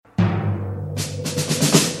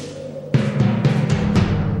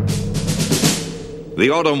The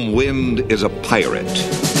autumn wind is a pirate.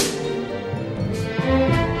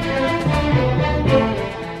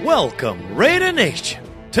 Welcome, Raider Nation,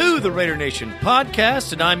 to the Raider Nation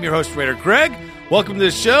podcast, and I'm your host, Raider Greg. Welcome to the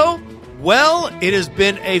show. Well, it has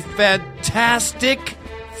been a fantastic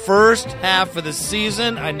first half of the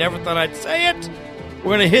season. I never thought I'd say it.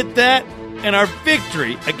 We're going to hit that and our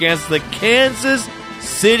victory against the Kansas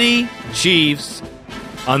City Chiefs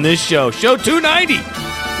on this show, show 290.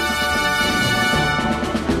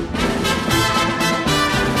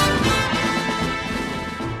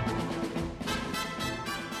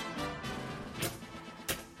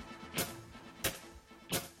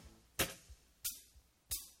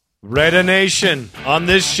 Raider Nation, on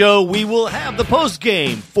this show, we will have the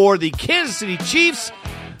postgame for the Kansas City Chiefs.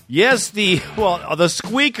 Yes, the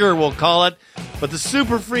squeaker, we'll call it, but the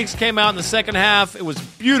Super Freaks came out in the second half. It was a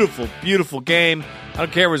beautiful, beautiful game. I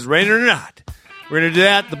don't care if it was raining or not. We're going to do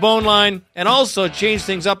that, the bone line, and also change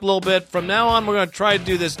things up a little bit. From now on, we're going to try to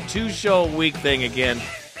do this two-show-a-week thing again.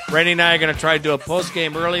 Randy and I are going to try to do a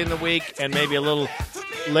postgame early in the week and maybe a little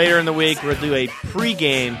later in the week. We'll do a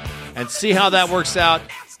pregame and see how that works out.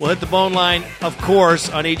 We'll hit the bone line, of course,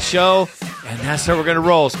 on each show, and that's how we're going to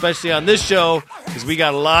roll, especially on this show, because we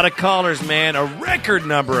got a lot of callers, man, a record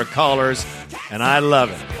number of callers, and I love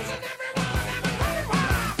it.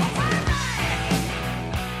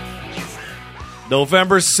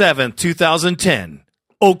 November 7th, 2010,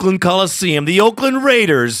 Oakland Coliseum. The Oakland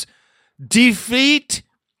Raiders defeat,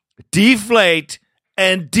 deflate,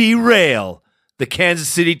 and derail the Kansas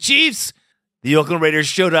City Chiefs. The Oakland Raiders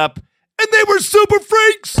showed up, and they were super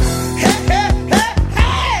freaks. Hey, hey, hey,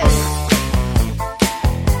 hey!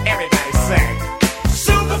 Everybody say,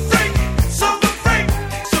 super freak,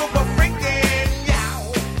 super freaking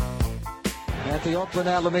yow. At the Oakland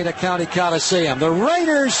Alameda County Coliseum, the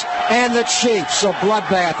Raiders and the Chiefs. A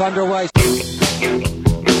bloodbath underway.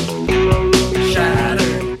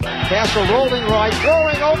 Shatter. Castle rolling right,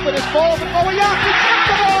 throwing open his ball, but Moyaki tipped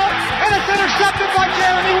the ball, and it's intercepted by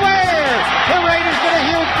Jeremy Ware. The Raiders get a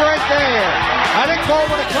huge break there. I think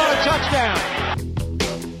Baldwin would have caught a touchdown.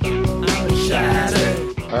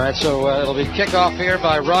 All right, so it'll be kickoff here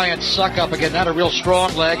by Ryan Suckup. Again, not a real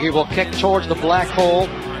strong leg. He will kick towards the black hole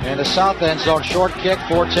and the south end zone. Short kick.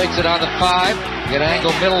 Ford takes it on the 5. Get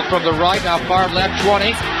angle middle from the right. Now far left,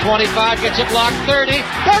 20. 25 gets it blocked. 30.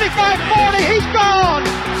 35, 40. He's gone.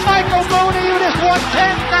 Michael Mooney, you just won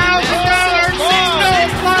 $10,000. No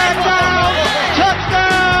flag down. Touchdown.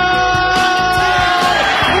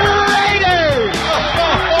 Raiders.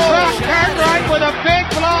 Brock Cartwright with a big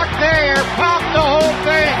block there. Popped the whole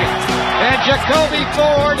thing. And Jacoby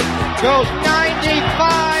Ford goes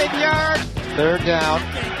 95 yards. Third down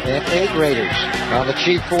and 8 Raiders on the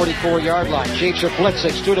Chief 44-yard line. Chiefs are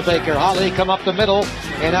blitzing. Studebaker, Holly come up the middle.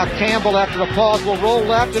 And now Campbell, after a pause, will roll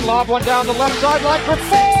left and lob one down the left sideline for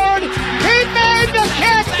Ford. He made the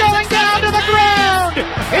catch going down to the ground.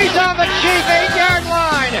 He's on the Chief 8-yard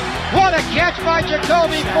line. What a catch by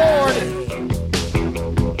Jacoby Ford.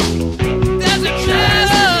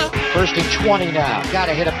 First and 20 now. Got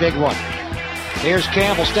to hit a big one. Here's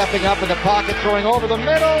Campbell stepping up in the pocket, throwing over the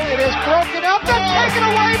middle. It is broken up and taken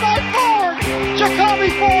away by Ford. Jacoby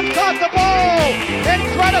Ford caught the ball.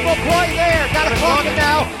 Incredible play there. Got a clock it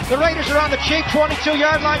now. The Raiders are on the Chief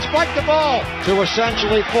 22-yard line. Spike the ball to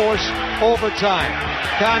essentially force overtime.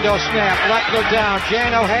 Kondo snap. Leckler down.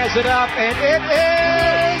 Jano has it up, and it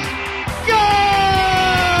is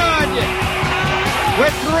good!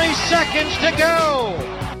 With 3 seconds to go.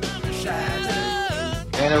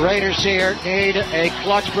 And the Raiders here need a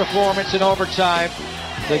clutch performance in overtime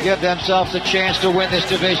to give themselves a chance to win this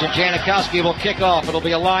division. Janikowski will kick off. It'll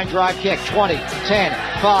be a line drive kick. 20,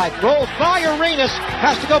 10, 5. Rolls by Arenas.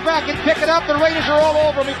 Has to go back and pick it up. The Raiders are all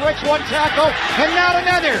over him. He breaks one tackle and not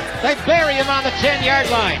another. They bury him on the 10-yard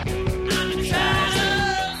line.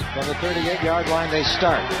 From the 38-yard line they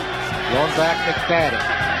start. Thrown back McFadden.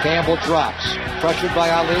 Campbell drops. Pressured by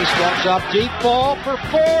Ali. Steps up. Deep ball for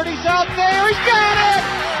Ford. He's out there. He's got it!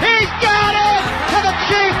 He's got it! To the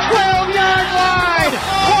Chief 12-yard line!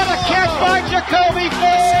 What a catch by Jacoby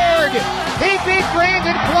Ford! He beat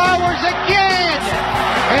Brandon Flowers again!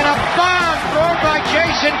 And a bomb thrown by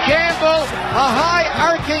Jason Campbell. A high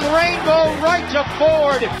arcing rainbow right to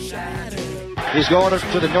Ford. He's going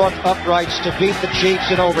to the north uprights to beat the Chiefs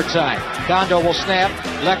in overtime. Kondo will snap.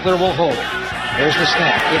 Leckler will hold it. There's the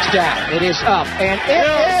snap. It's down. It is up. And it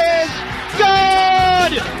is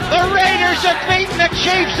good! The Raiders have beaten the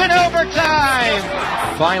Chiefs in overtime.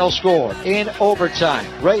 Final score in overtime.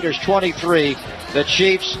 Raiders 23, the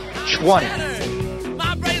Chiefs 20.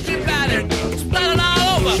 My brains are battered. Splattered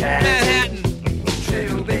all over Manhattan.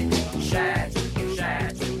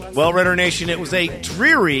 Well, Raider Nation, it was a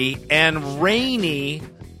dreary and rainy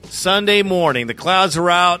Sunday morning. The clouds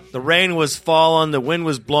were out, the rain was falling, the wind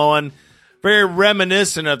was blowing. Very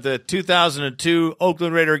reminiscent of the 2002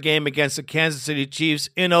 Oakland Raider game against the Kansas City Chiefs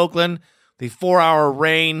in Oakland. The 4-hour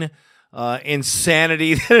rain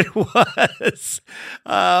insanity that it was.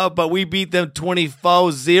 But we beat them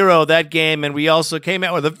 24-0 that game, and we also came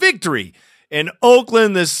out with a victory in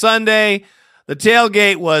Oakland this Sunday. The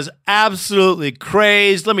tailgate was absolutely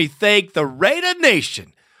crazed. Let me thank the Raider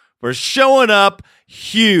Nation for showing up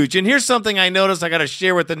huge. And here's something I noticed I got to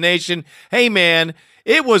share with the nation. Hey, man,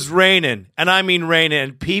 it was raining, and I mean raining,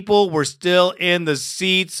 and people were still in the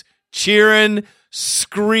seats cheering,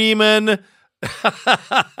 screaming.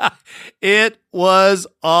 It was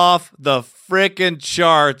off the frickin'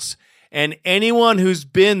 charts, and anyone who's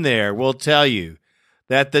been there will tell you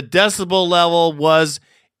that the decibel level was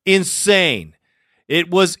insane. It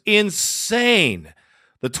was insane.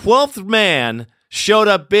 The 12th man showed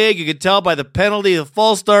up big. You could tell by the penalty, the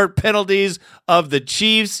false start penalties of the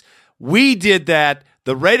Chiefs. We did that.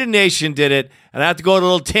 The Raider Nation did it. And I have to go on a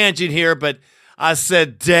little tangent here, but I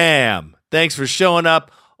said, damn. Thanks for showing up.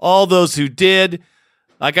 All those who did.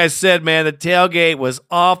 Like I said, man, the tailgate was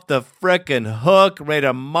off the frickin' hook.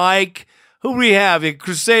 Raider Mike. Who we have?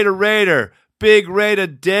 Crusader Raider. Big Raider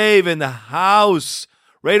Dave in the house.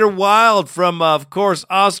 Raider Wild from, of course,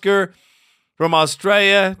 Oscar from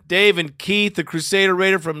Australia. Dave and Keith, the Crusader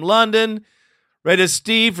Raider from London. Raider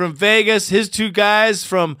Steve from Vegas. His two guys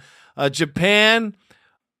from Japan.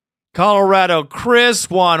 Colorado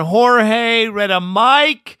Chris. Juan Jorge. Raider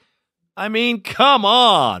Mike. I mean, come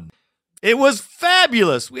on. It was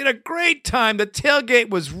fabulous. We had a great time. The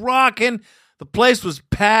tailgate was rocking. The place was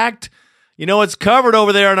packed. You know, it's covered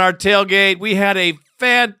over there on our tailgate. We had a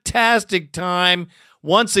fantastic time.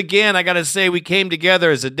 Once again, I got to say, we came together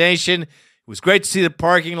as a nation. It was great to see the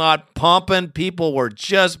parking lot pumping. People were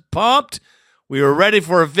just pumped. We were ready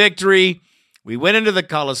for a victory. We went into the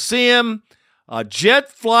Coliseum. A jet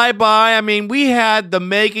flyby. I mean, we had the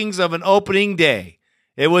makings of an opening day.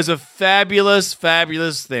 It was a fabulous,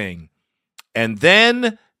 fabulous thing. And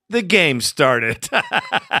then the game started.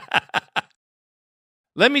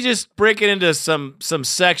 Let me just break it into some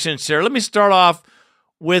sections here. Let me start off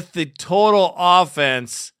with the total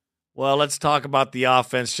offense. Well, let's talk about the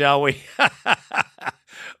offense, shall we?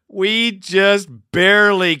 We just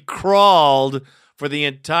barely crawled for the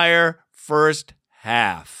entire first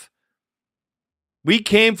half. We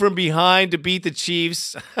came from behind to beat the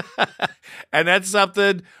Chiefs, and that's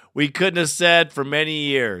something we couldn't have said for many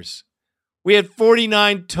years. We had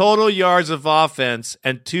 49 total yards of offense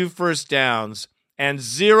and 2 first downs and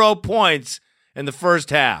 0 points in the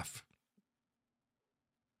first half.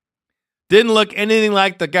 Didn't look anything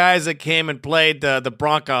like the guys that came and played the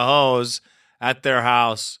Broncos at their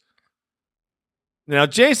house. Now,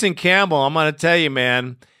 Jason Campbell, I'm going to tell you,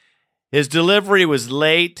 man, his delivery was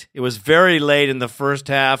late. It was very late in the first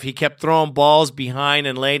half. He kept throwing balls behind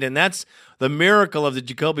and late, and that's the miracle of the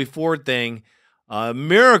Jacoby Ford thing.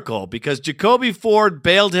 Miracle, because Jacoby Ford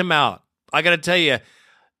bailed him out. I got to tell you,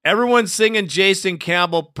 everyone's singing Jason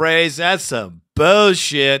Campbell praise. That's some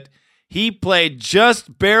bullshit. He played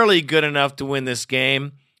just barely good enough to win this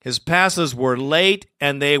game. His passes were late,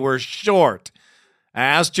 and they were short. I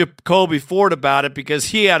asked Jacoby Ford about it because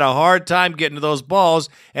he had a hard time getting to those balls,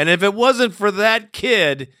 and if it wasn't for that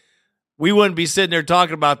kid, we wouldn't be sitting there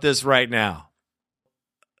talking about this right now.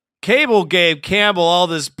 Cable gave Campbell all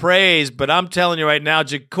this praise, but I'm telling you right now,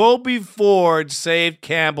 Jacoby Ford saved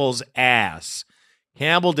Campbell's ass.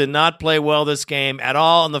 Campbell did not play well this game at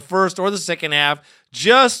all in the first or the second half,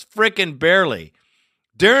 just frickin' barely.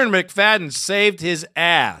 Darren McFadden saved his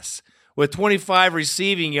ass with 25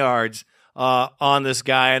 receiving yards on this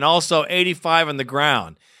guy and also 85 on the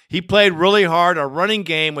ground. He played really hard. Our running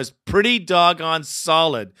game was pretty doggone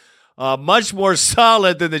solid. Much more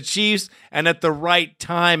solid than the Chiefs, and at the right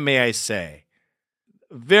time, may I say.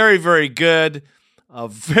 Very, very good. A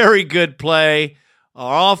very good play.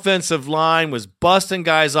 Our offensive line was busting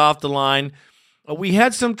guys off the line. We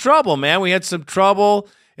had some trouble, man. We had some trouble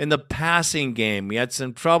in the passing game. We had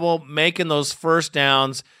some trouble making those first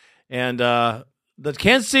downs. And the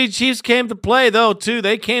Kansas City Chiefs came to play, though, too.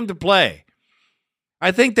 They came to play.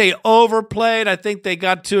 I think they overplayed. I think they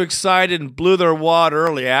got too excited and blew their wad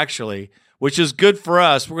early, actually, which is good for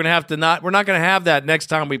us. We're not going to have that next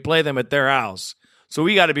time we play them at their house. So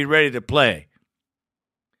we got to be ready to play.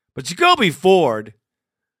 But Jacoby Ford,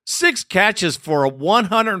 6 catches for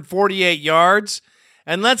 148 yards.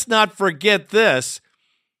 And let's not forget this,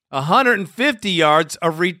 150 yards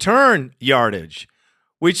of return yardage.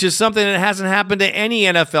 which is something that hasn't happened to any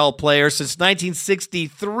NFL player since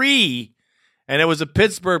 1963, and it was a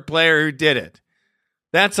Pittsburgh player who did it.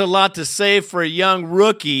 That's a lot to say for a young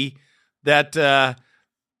rookie that that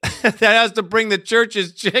has to bring the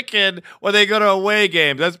church's chicken when they go to away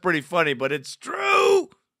games. That's pretty funny, but it's true.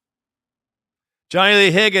 Johnny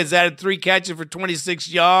Lee Higgins added 3 catches for 26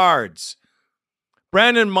 yards.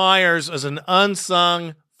 Brandon Myers is an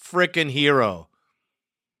unsung frickin' hero.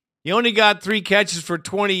 He only got 3 catches for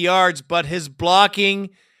 20 yards, but his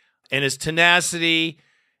blocking and his tenacity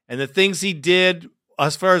and the things he did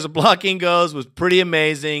as far as the blocking goes was pretty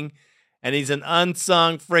amazing. And he's an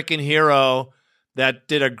unsung frickin' hero that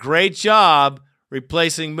did a great job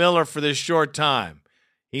replacing Miller for this short time.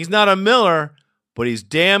 He's not a Miller, but he's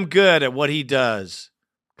damn good at what he does.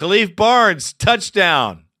 Khalif Barnes,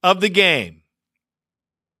 touchdown of the game.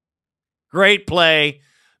 Great play.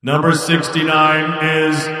 Number 69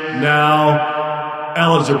 is now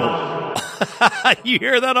eligible. You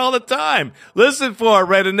hear that all the time. Listen for it,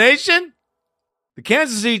 Raider Nation. The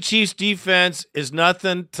Kansas City Chiefs defense is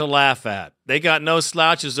nothing to laugh at. They got no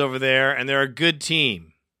slouches over there, and they're a good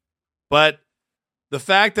team. But the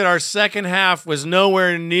fact that our second half was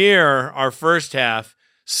nowhere near our first half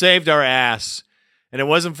saved our ass. And it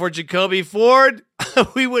wasn't for Jacoby Ford,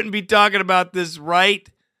 we wouldn't be talking about this right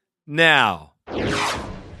now.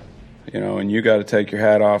 You know, and you got to take your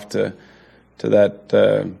hat off to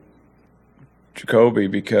that Jacoby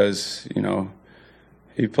because, you know,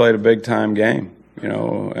 he played a big-time game, you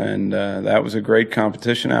know, and that was a great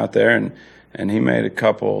competition out there, and he made a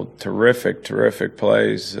couple terrific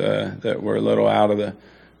plays that were a little out of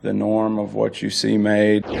the norm of what you see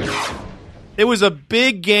made. It was a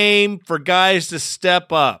big game for guys to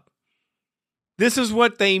step up. This is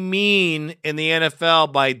what they mean in the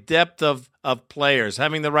NFL by depth of players,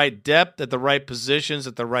 having the right depth at the right positions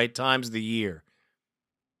at the right times of the year.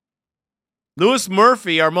 Lewis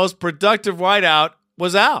Murphy, our most productive wideout,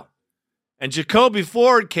 was out. And Jacoby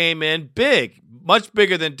Ford came in big, much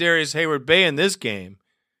bigger than Darius Hayward-Bay in this game.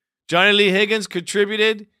 Johnny Lee Higgins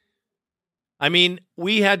contributed. I mean,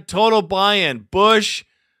 we had total buy-in. Bush,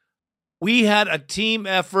 we had a team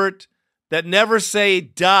effort that never say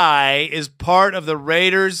die is part of the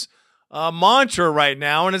Raiders' mantra right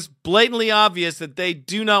now, and it's blatantly obvious that they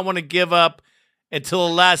do not want to give up until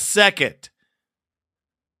the last second.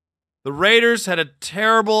 The Raiders had a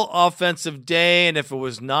terrible offensive day, and if it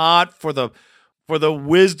was not for the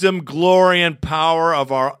wisdom, glory, and power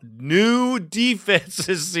of our new defense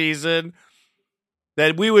this season,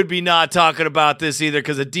 that we would be not talking about this either,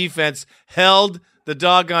 because the defense held the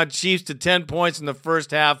doggone Chiefs to 10 points in the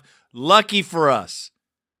first half. Lucky for us.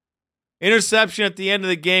 Interception at the end of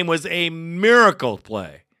the game was a miracle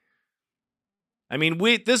play. I mean,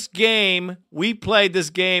 we played this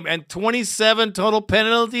game and 27 total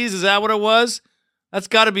penalties. Is that what it was? That's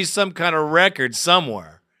got to be some kind of record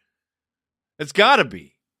somewhere. It's got to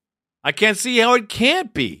be. I can't see how it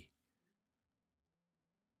can't be.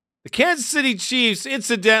 The Kansas City Chiefs,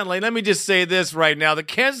 incidentally, let me just say this right now. The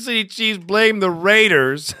Kansas City Chiefs blame the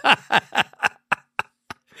Raiders.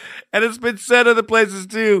 And it's been said other places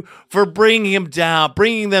too, for bringing them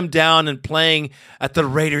down and playing at the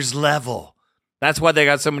Raiders level. That's why they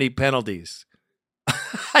got so many penalties.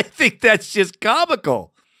 I think that's just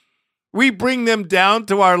comical. We bring them down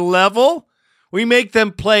to our level. We make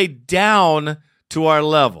them play down to our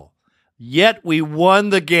level. Yet we won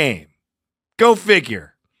the game. Go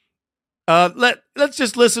figure. Let's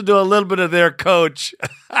just listen to a little bit of their coach.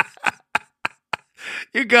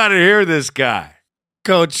 You got to hear this guy.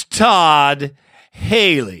 Coach Todd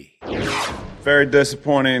Haley. Very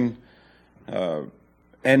disappointing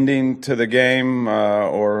ending to the game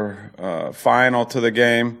or final to the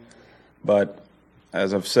game. But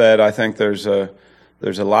as I've said, I think there's a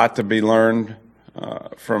lot to be learned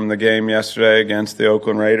from the game yesterday against the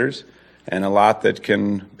Oakland Raiders, and a lot that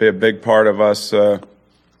can be a big part of us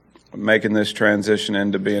making this transition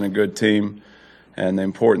into being a good team. And the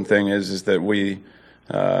important thing is that we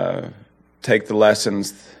take the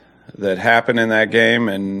lessons that happen in that game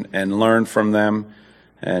and learn from them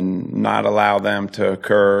and not allow them to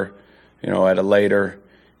occur, at a later,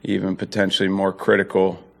 even potentially more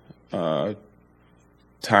critical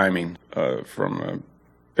timing from a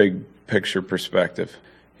big picture perspective.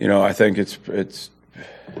 I think it's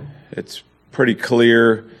pretty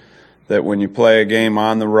clear that when you play a game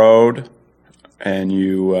on the road and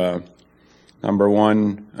you, number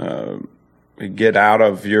one, get out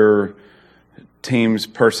of your team's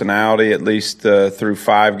personality at least through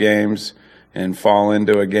 5 games and fall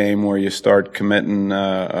into a game where you start committing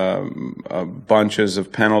bunches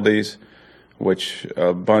of penalties which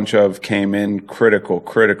a bunch of came in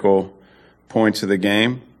critical points of the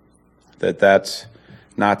game, that's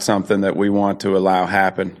not something that we want to allow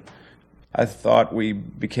happen. I thought we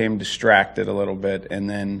became distracted a little bit and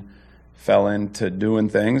then fell into doing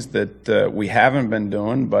things that we haven't been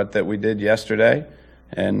doing, but that we did yesterday,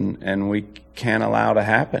 and we can't allow to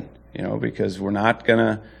happen, because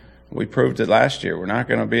we proved it last year. We're not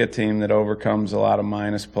going to be a team that overcomes a lot of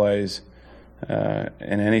minus plays in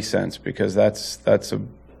any sense, because that's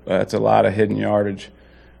a lot of hidden yardage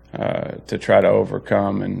to try to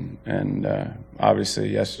overcome, and obviously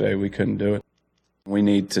yesterday we couldn't do it. We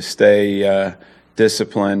need to stay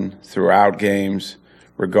disciplined throughout games,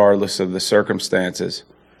 regardless of the circumstances.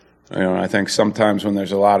 I think sometimes when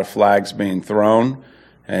there's a lot of flags being thrown,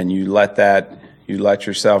 and you let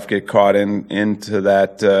yourself get caught into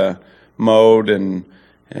that mode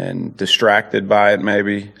and distracted by it,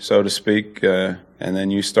 maybe, so to speak, and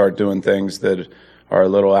then you start doing things that are a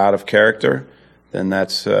little out of character, then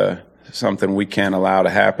that's something we can't allow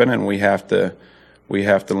to happen, and we have to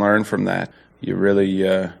learn from that. You really,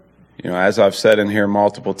 as I've said in here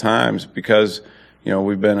multiple times, because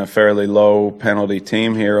we've been a fairly low penalty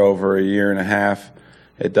team here over a year and a half,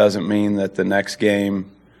 it doesn't mean that the next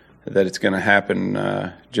game that it's going to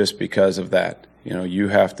happen just because of that. You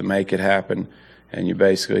have to make it happen, and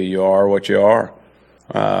you are what you are.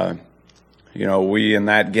 We in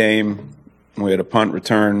that game, we had a punt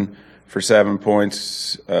return for 7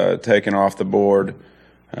 points taken off the board.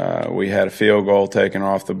 We had a field goal taken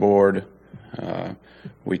off the board.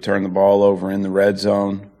 We turned the ball over in the red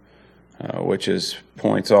zone, which is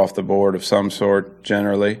points off the board of some sort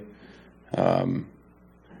generally.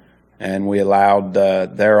 And we allowed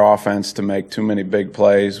their offense to make too many big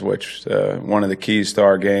plays, which one of the keys to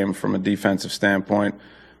our game from a defensive standpoint,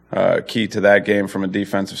 key to that game from a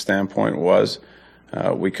defensive standpoint was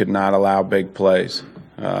we could not allow big plays.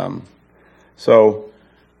 So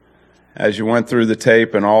as you went through the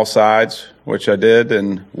tape on all sides, which I did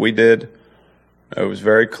and we did, it was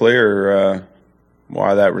very clear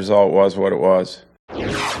why that result was what it was.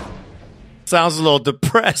 Sounds a little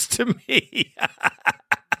depressed to me.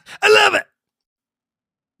 I love it.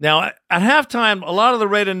 Now, at halftime, a lot of the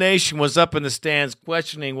Raider Nation was up in the stands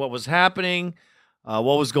questioning what was happening,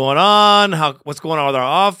 what was going on, what's going on with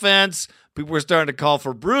our offense. People were starting to call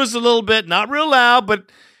for Bruce a little bit, not real loud,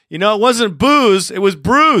 but, it wasn't booze, it was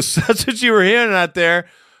Bruce. That's what you were hearing out there.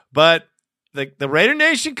 But the Raider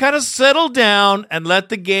Nation kind of settled down and let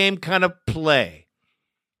the game kind of play.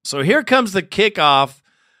 So here comes the kickoff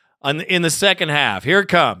in the second half. Here it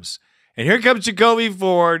comes. And here comes Jacoby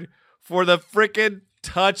Ford for the frickin'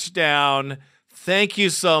 touchdown. Thank you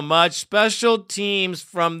so much. Special teams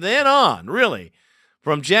from then on, really,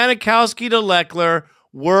 from Janikowski to Leckler,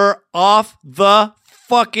 were off the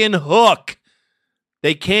fucking hook.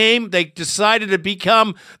 They decided to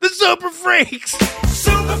become the Super Freaks.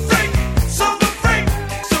 Super freak, super freak,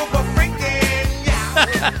 super freaking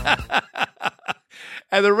yeah.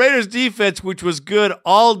 And the Raiders defense, which was good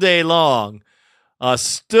all day long,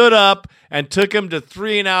 stood up and took him to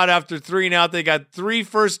 3-and-out after 3-and-out. They got 3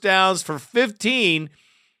 first downs for 15.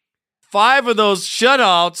 5 of those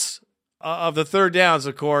shutouts of the third downs,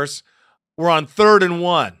 of course, were on 3rd and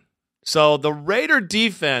 1. So the Raider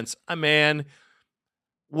defense,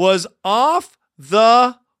 was off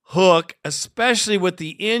the hook, especially with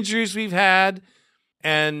the injuries we've had.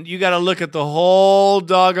 And you got to look at the whole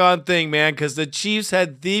doggone thing, man, because the Chiefs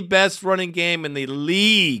had the best running game in the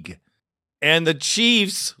league. And the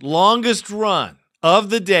Chiefs' longest run of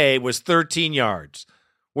the day was 13 yards,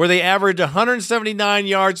 where they averaged 179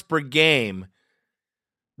 yards per game.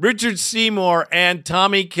 Richard Seymour and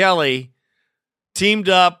Tommy Kelly teamed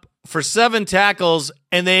up for 7 tackles,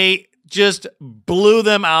 and they just blew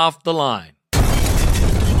them off the line.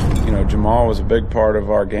 Jamal was a big part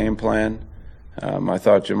of our game plan. I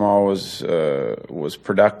thought Jamal was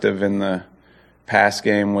productive in the pass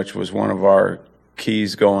game, which was one of our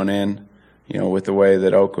keys going in. With the way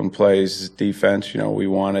that Oakland plays defense, we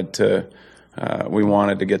wanted to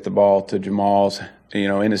get the ball to Jamal's,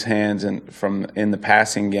 in his hands and from in the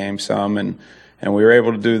passing game some, and we were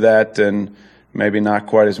able to do that, and maybe not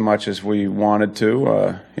quite as much as we wanted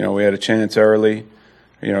to. We had a chance early,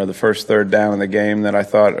 the first third down in the game that I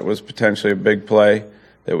thought it was potentially a big play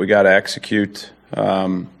that we got to execute,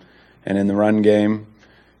 and in the run game,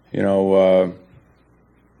 the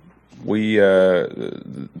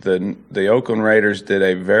Oakland Raiders did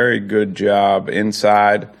a very good job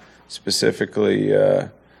inside, specifically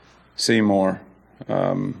Seymour.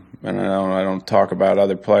 And I don't talk about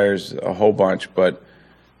other players a whole bunch, but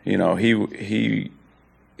he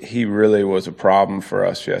really was a problem for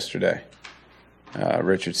us yesterday.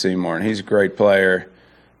 Richard Seymour, and he's a great player.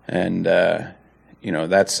 And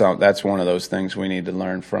that's one of those things we need to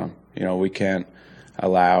learn from. We can't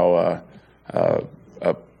allow a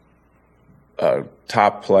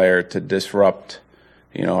top player to disrupt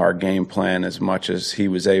our game plan as much as he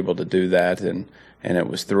was able to do that, and it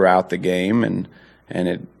was throughout the game, and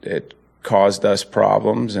it caused us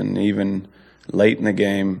problems. And even late in the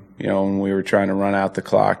game, when we were trying to run out the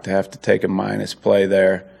clock, to have to take a minus play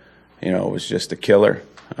there, it was just a killer.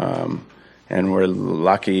 And we're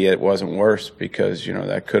lucky it wasn't worse, because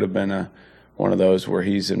that could have been one of those where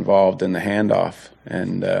he's involved in the handoff,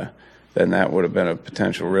 and then that would have been a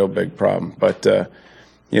potential real big problem. But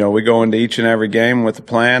we go into each and every game with a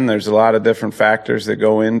plan. There's a lot of different factors that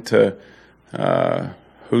go into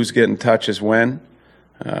who's getting touches when.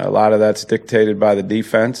 A lot of that's dictated by the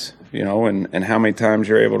defense, and how many times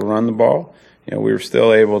you're able to run the ball. We were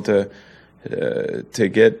still able to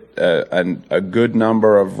get a good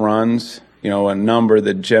number of runs, a number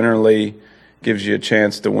that generally gives you a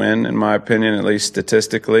chance to win, in my opinion, at least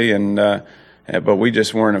statistically. But we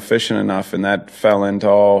just weren't efficient enough, and that fell into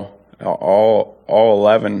all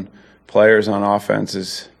 11 players on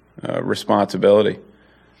offense's responsibility.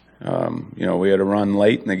 We had a run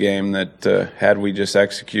late in the game that had we just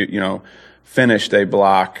finished a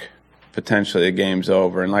block, potentially the game's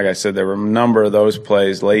over. And like I said, there were a number of those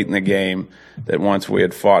plays late in the game that once we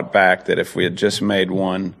had fought back, that if we had just made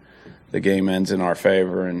one, the game ends in our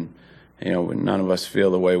favor. And, none of us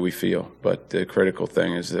feel the way we feel. But the critical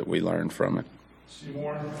thing is that we learn from it.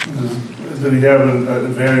 Seymour, did he have an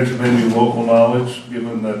advantage of maybe local knowledge,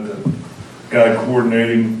 given that the guy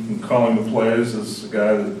coordinating and calling the plays is a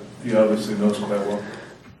guy that he obviously knows quite well?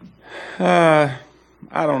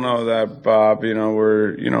 I don't know that, Bob.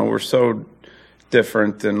 We're so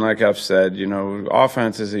different, and like I've said,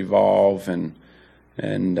 offenses evolve, and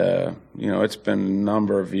it's been a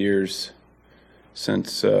number of years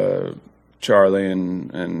since Charlie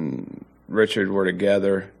and Richard were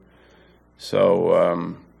together.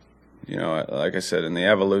 So, like I said, in the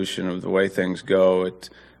evolution of the way things go,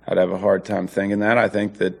 I'd have a hard time thinking that. I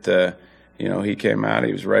think that he came out,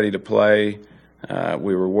 he was ready to play.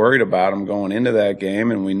 We were worried about him going into that game,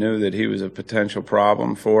 and we knew that he was a potential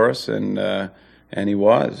problem for us, and he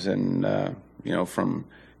was. And from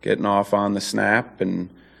getting off on the snap, and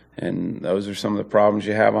those are some of the problems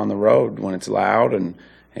you have on the road when it's loud, and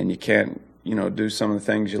you can't do some of the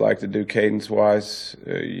things you like to do cadence-wise.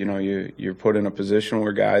 You're put in a position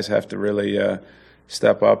where guys have to really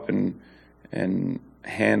step up and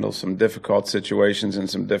handle some difficult situations and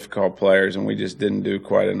some difficult players, and we just didn't do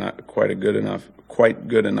quite good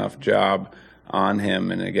enough job on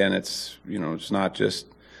him. And again, it's not just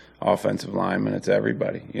offensive linemen, it's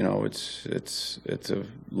everybody. It's a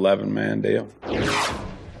 11-man deal.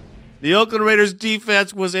 The Oakland Raiders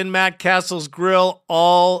defense was in Matt Castle's grill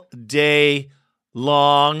all day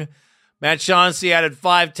long. Matt Shaughnessy added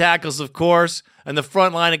 5 tackles, of course, and the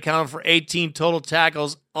front line accounted for 18 total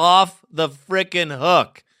tackles off the frickin'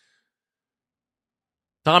 hook.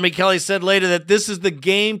 Tommy Kelly said later that this is the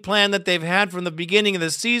game plan that they've had from the beginning of the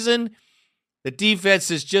season. The defense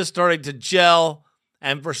is just starting to gel,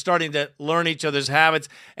 and we're starting to learn each other's habits.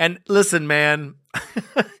 And listen, man,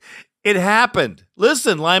 it happened.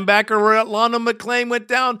 Listen, linebacker Rolando McClain went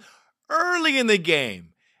down early in the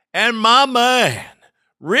game. And my man,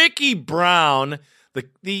 Ricky Brown,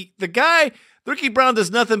 the guy, Ricky Brown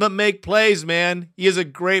does nothing but make plays, man. He is a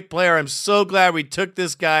great player. I'm so glad we took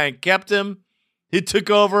this guy and kept him. He took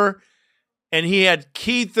over, and he had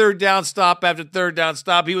key third down stop after third down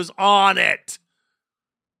stop. He was on it.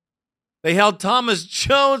 They held Thomas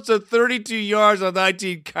Jones to 32 yards on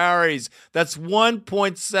 19 carries. That's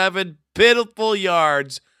 1.7 pitiful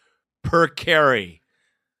yards per carry.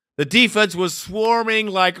 The defense was swarming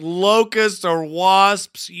like locusts or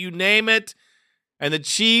wasps, you name it, and the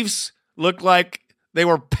Chiefs looked like they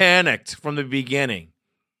were panicked from the beginning.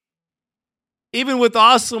 Even with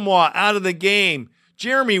Asamoah out of the game,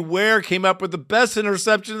 Jeremy Ware came up with the best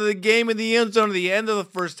interception of the game in the end zone at the end of the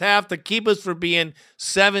first half to keep us from being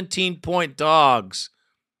 17-point dogs.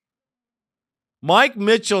 Mike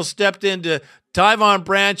Mitchell stepped into Tyvon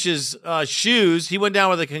Branch's shoes. He went down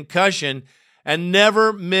with a concussion and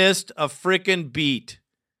never missed a frickin' beat.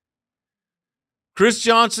 Chris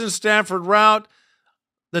Johnson's Stanford route,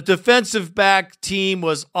 the defensive back team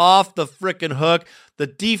was off the frickin' hook. The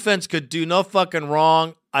defense could do no fucking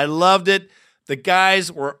wrong. I loved it. The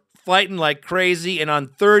guys were fighting like crazy, and on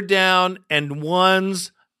third down and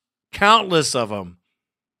ones, countless of them.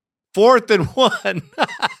 4th and 1.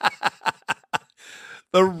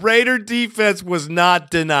 The Raider defense was not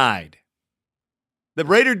denied. The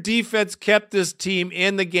Raider defense kept this team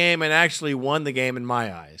in the game and actually won the game in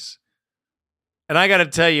my eyes. And I got to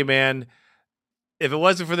tell you, man, if it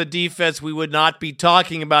wasn't for the defense, we would not be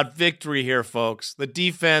talking about victory here, folks. The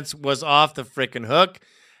defense was off the freaking hook.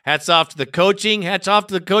 Hats off to the coaching. Hats off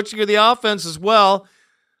to the coaching of the offense as well.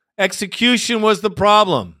 Execution was the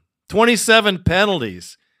problem. 27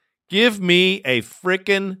 penalties. Give me a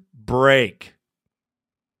freaking break.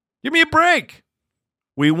 Give me a break.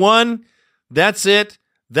 We won. That's it.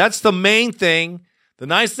 That's the main thing. The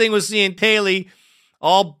nice thing was seeing Haley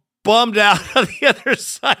all bummed out on the other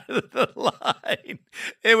side of the line.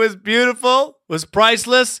 It was beautiful. It was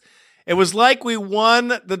priceless. It was like we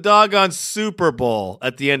won the doggone Super Bowl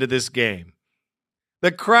at the end of this game.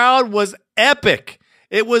 The crowd was epic.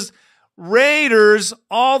 It was Raiders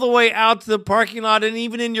all the way out to the parking lot and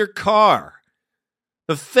even in your car.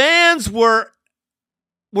 The fans were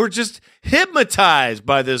just hypnotized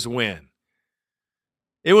by this win.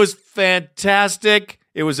 It was fantastic.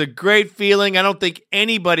 It was a great feeling. I don't think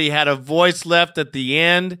anybody had a voice left at the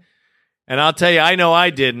end. And I'll tell you, I know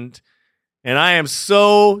I didn't. And I am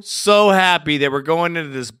so happy that we're going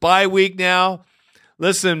into this bye week now.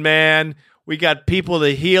 Listen, man, we got people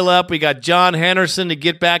to heal up. We got John Henderson to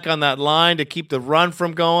get back on that line to keep the run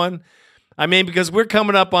from going. I mean, because we're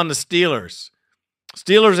coming up on the Steelers.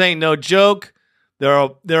 Steelers ain't no joke.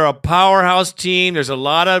 They're a powerhouse team. There's a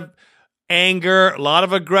lot of anger, a lot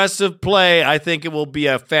of aggressive play. I think it will be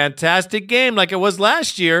a fantastic game like it was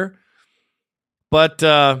last year. But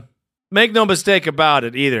make no mistake about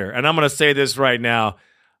it either. And I'm going to say this right now.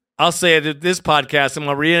 I'll say it at this podcast. I'm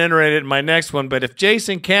going to reiterate it in my next one. But if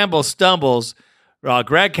Jason Campbell stumbles,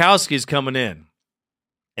 Gradkowski's coming in.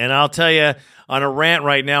 And I'll tell you on a rant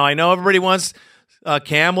right now, I know everybody wants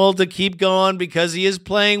Campbell to keep going because he is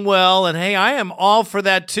playing well. And, hey, I am all for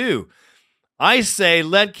that too. I say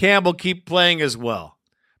let Campbell keep playing as well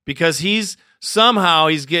because he's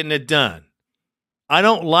getting it done. I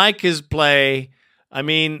don't like his play. I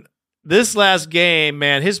mean, this last game,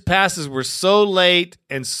 man, his passes were so late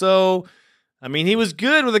and he was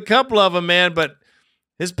good with a couple of them, man, but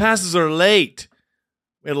his passes are late.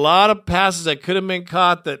 We had a lot of passes that could have been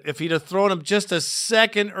caught that if he'd have thrown them just a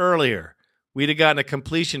second earlier, we'd have gotten a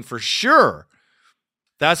completion for sure.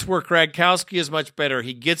 That's where Gradkowski is much better.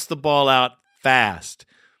 He gets the ball out fast.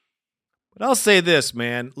 But I'll say this,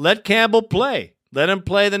 man. Let Campbell play. Let him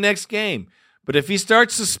play the next game. But if he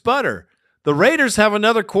starts to sputter, the Raiders have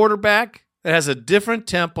another quarterback that has a different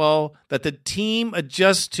tempo that the team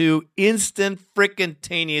adjusts to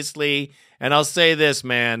instantaneously. And I'll say this,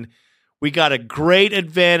 man. We got a great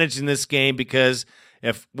advantage in this game because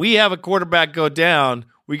if we have a quarterback go down,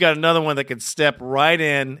 we got another one that can step right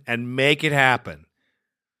in and make it happen.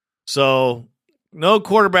 So no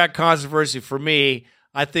quarterback controversy for me.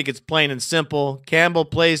 I think it's plain and simple. Campbell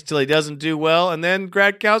plays till he doesn't do well, and then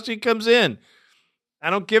Gradkowski comes in. I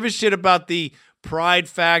don't give a shit about the pride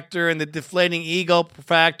factor and the deflating ego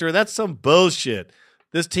factor. That's some bullshit.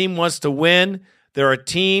 This team wants to win. They're a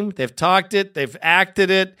team. They've talked it. They've acted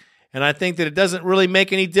it. And I think that it doesn't really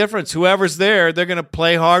make any difference. Whoever's there, they're going to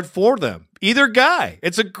play hard for them. Either guy.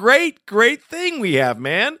 It's a great, great thing we have,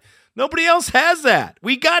 man. Nobody else has that.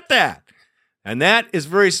 We got that. And that is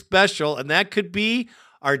very special. And that could be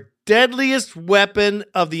our deadliest weapon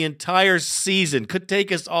of the entire season. Could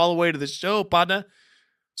take us all the way to the show, partner.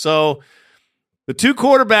 So the two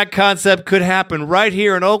quarterback concept could happen right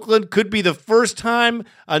here in Oakland. Could be the first time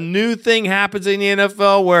a new thing happens in the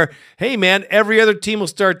NFL where, hey, man, every other team will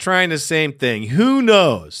start trying the same thing. Who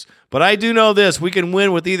knows? But I do know this. We can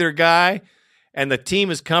win with either guy, and the team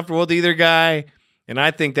is comfortable with either guy, and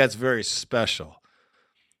I think that's very special.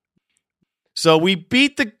 So we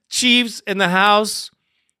beat the Chiefs in the house.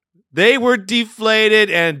 They were deflated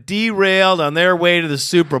and derailed on their way to the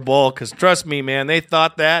Super Bowl because, trust me, man, they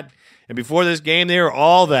thought that. And before this game, they were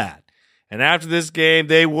all that. And after this game,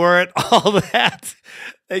 they weren't all that.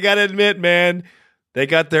 They got to admit, man, they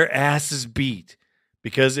got their asses beat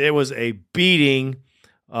because it was a beating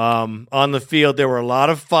on the field. There were a lot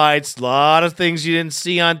of fights, a lot of things you didn't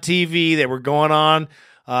see on TV that were going on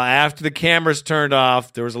after the cameras turned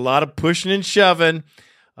off. There was a lot of pushing and shoving.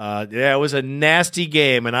 It was a nasty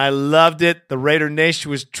game, and I loved it. The Raider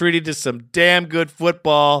Nation was treated to some damn good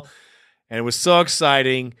football, and it was so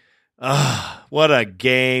exciting. What a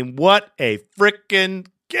game. What a freaking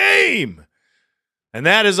game. And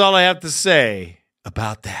that is all I have to say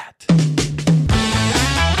about that.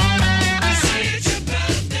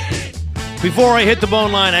 Before I hit the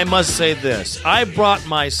bone line, I must say this. I brought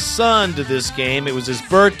my son to this game. It was his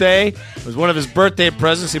birthday. It was one of his birthday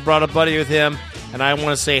presents. He brought a buddy with him. And I want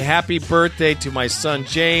to say happy birthday to my son,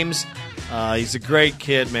 James. He's a great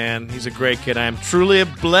kid, man. He's a great kid. I am truly a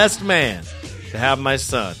blessed man to have my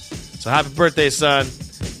son. So happy birthday, son.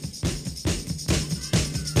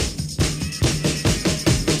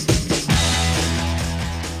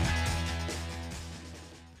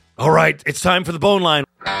 All right, it's time for the bone line.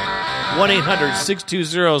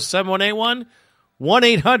 1-800-620-7181.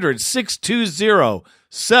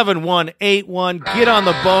 1-800-620-7181. Get on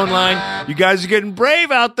the bone line. You guys are getting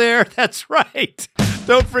brave out there. That's right.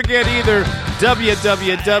 Don't forget either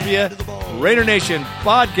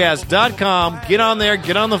www.RaiderNationPodcast.com. Get on there.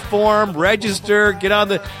 Get on the forum. Register.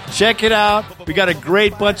 Check it out. We got a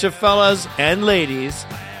great bunch of fellas and ladies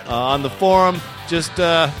on the forum. Just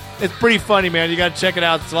it's pretty funny, man. You got to check it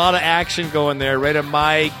out. It's a lot of action going there. Raider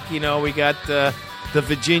Mike, we got the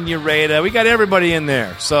Virginia Raider. We got everybody in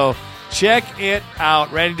there. So check it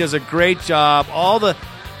out. Randy does a great job. All the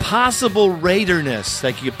possible Raiderness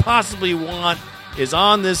that you possibly want is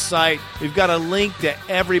on this site. We've got a link to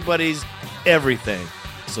everybody's everything.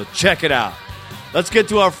 So check it out. Let's get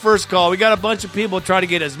to our first call. We got a bunch of people. Try to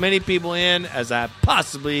get as many people in as I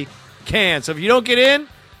possibly can. So if you don't get in,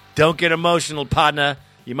 don't get emotional, partner.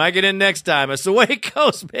 You might get in next time. That's the way it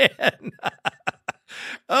goes, man.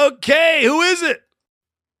 Okay, who is it?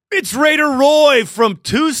 It's Raider Roy from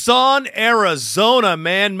Tucson, Arizona,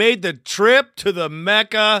 man. Made the trip to the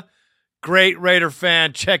Mecca. Great Raider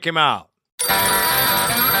fan. Check him out.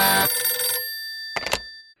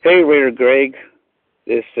 Hey, Raider Greg.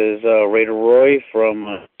 This is Raider Roy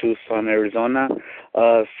from Tucson, Arizona.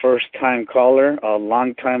 First-time caller, a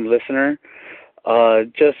long-time listener.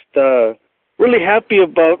 Just really happy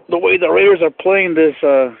about the way the Raiders are playing this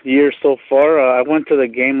year so far. I went to the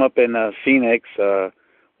game up in Phoenix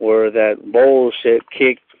where that bullshit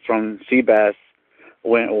kick from Seabass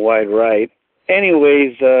went wide right.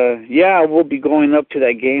 Anyways, yeah, we'll be going up to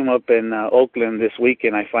that game up in Oakland this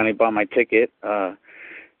weekend. I finally bought my ticket.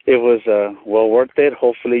 It was well worth it.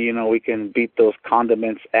 Hopefully, we can beat those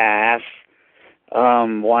condiments ass.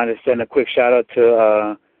 Wanted to send a quick shout-out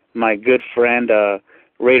to my good friend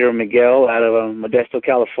Raider Miguel out of Modesto,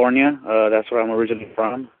 California. That's where I'm originally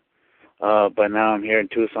from. But now I'm here in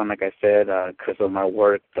Tucson, like I said, because of my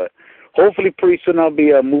work. But hopefully pretty soon I'll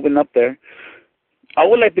be moving up there. I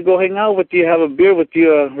would like to go hang out with you, have a beer with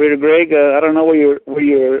you, Raider Greg. I don't know where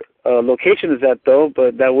your location is at, though,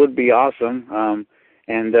 but that would be awesome.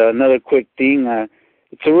 And another quick thing,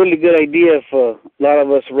 it's a really good idea for a lot of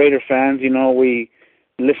us Raider fans. We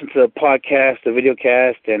listen to the podcast, the video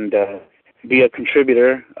cast, and be a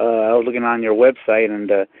contributor. I was looking on your website, and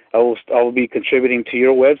I will be contributing to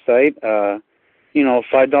your website.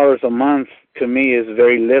 $5 a month to me is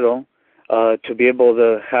very little. To be able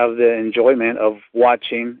to have the enjoyment of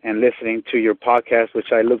watching and listening to your podcast,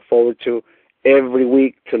 which I look forward to every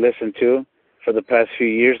week to listen to for the past few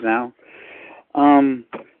years now. And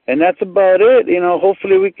that's about it.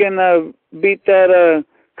 Hopefully we can beat that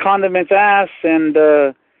condiments ass and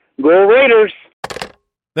go Raiders.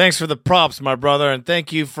 Thanks for the props, my brother, and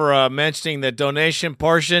thank you for mentioning the donation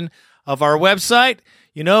portion of our website.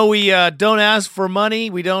 We don't ask for money.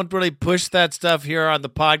 We don't really push that stuff here on the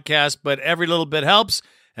podcast, but every little bit helps.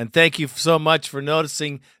 And thank you so much for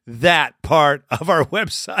noticing that part of our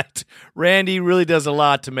website. Randy really does a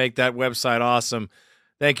lot to make that website awesome.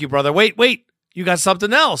 Thank you, brother. Wait. You got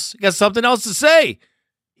something else. You got something else to say.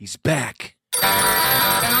 He's back.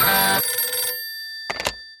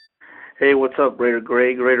 Hey, what's up, Raider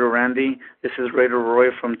Greg, Raider Randy? This is Raider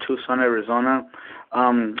Roy from Tucson, Arizona.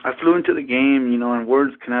 I flew into the game, and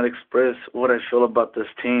words cannot express what I feel about this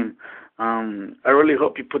team. I really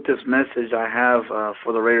hope you put this message I have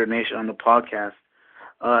for the Raider Nation on the podcast.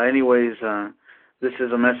 This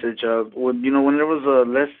is a message of, when there was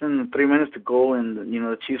less than 3 minutes to go and,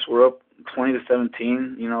 the Chiefs were up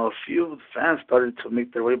 20-17, a few fans started to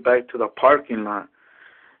make their way back to the parking lot.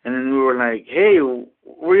 And then we were like, hey,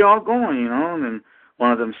 where y'all going, And then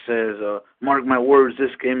one of them says, mark my words,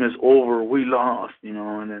 this game is over, we lost,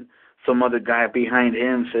 And then some other guy behind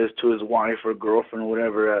him says to his wife or girlfriend or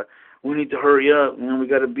whatever, we need to hurry up, man, we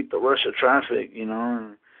got to beat the rush of traffic, And,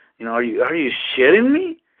 are you shitting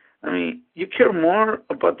me? I mean, you care more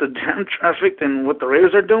about the damn traffic than what the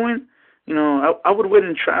Raiders are doing? I would wait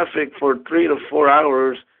in traffic for 3 to 4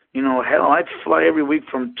 hours. Hell, I'd fly every week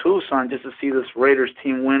from Tucson just to see this Raiders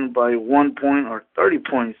team win by 1 point or 30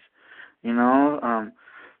 points,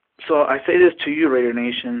 So I say this to you, Raider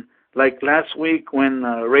Nation. Like last week when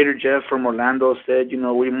Raider Jeff from Orlando said,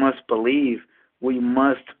 we must believe. We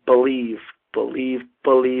must believe. Believe.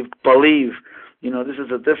 This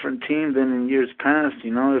is a different team than in years past.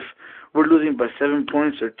 If we're losing by 7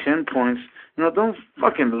 points or 10 points, don't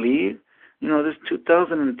fucking leave. This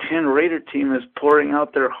 2010 Raider team is pouring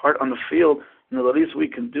out their heart on the field. The least we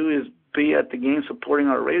can do is be at the game supporting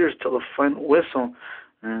our Raiders till the final whistle.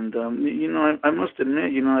 And, I must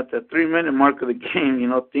admit, at the 3-minute mark of the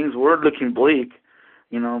game, things were looking bleak,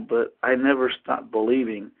 but I never stopped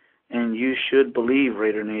believing. And you should believe,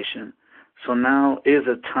 Raider Nation. So now is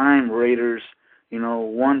a time, Raiders,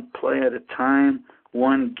 one play at a time,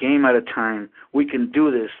 one game at a time. We can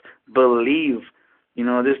do this. Believe.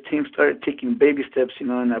 This team started taking baby steps, in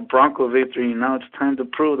that Bronco victory. Now it's time to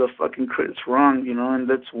prove the fucking critics wrong, and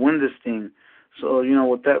let's win this thing. So,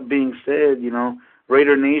 with that being said,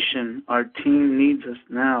 Raider Nation, our team needs us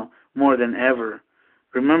now more than ever.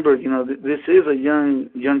 Remember, this is a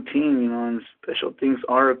young team, and special things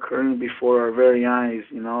are occurring before our very eyes,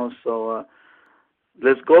 So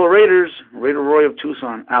let's go Raiders. Raider Roy of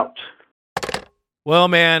Tucson, out. Well,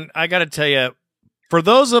 man, I got to tell you, for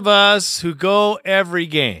those of us who go every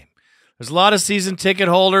game, there's a lot of season ticket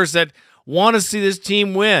holders that want to see this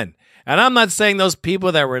team win. And I'm not saying those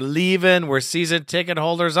people that were leaving were season ticket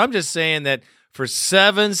holders. I'm just saying that for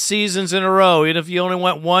 7 seasons in a row, even if you only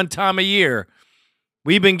went one time a year,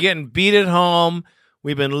 we've been getting beat at home.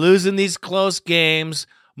 We've been losing these close games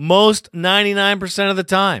most 99% of the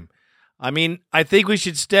time. I mean, I think we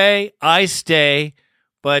should stay. I stay.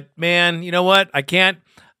 But, man, you know what? I can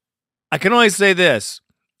only say this.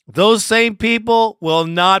 Those same people will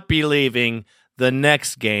not be leaving the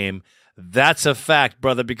next game. That's a fact,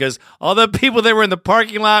 brother, because all the people that were in the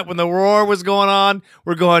parking lot when the roar was going on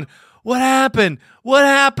were going, what happened? What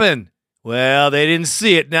happened? Well, they didn't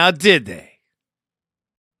see it now, did they?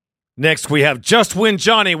 Next, we have Just Win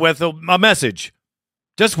Johnny with a message.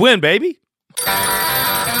 Just win, baby.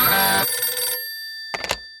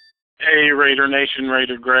 Hey, Raider Nation,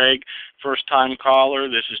 Raider Greg, first-time caller.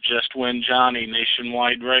 This is Just Win Johnny,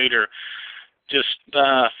 Nationwide Raider. Just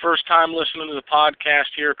first time listening to the podcast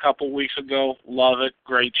here a couple weeks ago. Love it.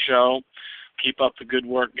 Great show. Keep up the good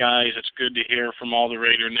work, guys. It's good to hear from all the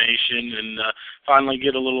Raider Nation and finally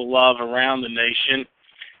get a little love around the nation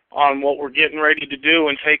on what we're getting ready to do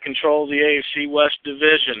and take control of the AFC West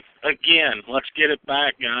Division. Again, let's get it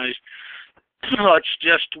back, guys. Let's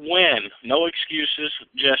just win. No excuses,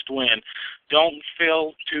 just win. Don't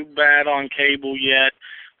feel too bad on cable yet.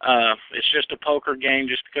 It's just a poker game.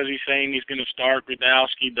 Just because he's saying he's going to start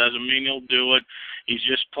Radowski doesn't mean he'll do it. He's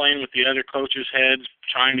just playing with the other coaches' heads,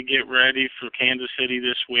 trying to get ready for Kansas City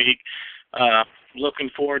this week.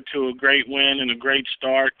 Looking forward to a great win and a great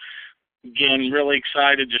start. Again, really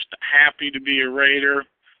excited, just happy to be a Raider.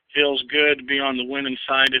 Feels good to be on the winning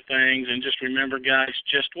side of things. And just remember, guys,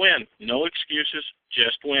 just win. No excuses,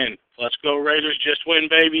 just win. Let's go, Raiders. Just win,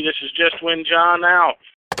 baby. This is Just Win John out.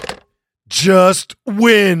 Just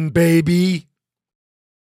win, baby.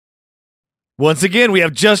 Once again, we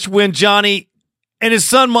have Just Win Johnny and his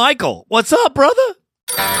son Michael. What's up, brother?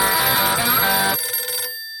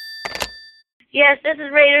 Yes, this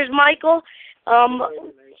is Raiders Michael.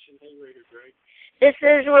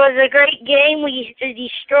 Was a great game. We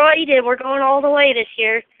destroyed, and we're going all the way this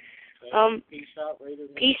year. Peace out,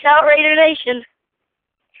 Raider Nation.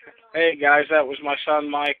 Hey, guys, that was my son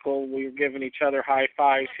Michael. We were giving each other high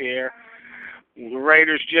fives here. The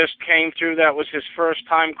Raiders just came through. That was his first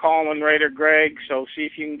time calling Raider Greg, so see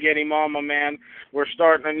if you can get him on, my man. We're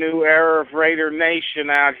starting a new era of Raider Nation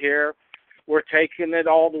out here. We're taking it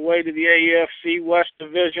all the way to the AFC West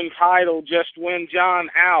Division title. Just Win John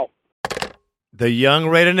out. The young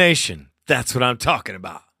Raider Nation. That's what I'm talking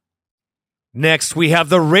about. Next, we have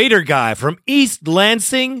the Raider guy from East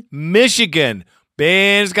Lansing, Michigan.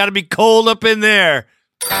 Man, it's got to be cold up in there.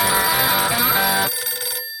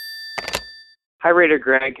 Hi, Raider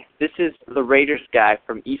Greg. This is the Raiders guy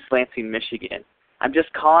from East Lansing, Michigan. I'm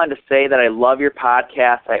just calling to say that I love your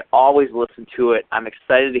podcast. I always listen to it. I'm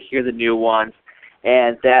excited to hear the new ones,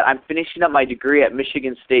 and that I'm finishing up my degree at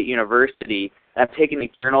Michigan State University. And I'm taking a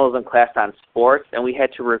journalism class on sports, and we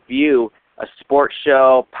had to review a sports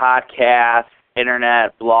show, podcast,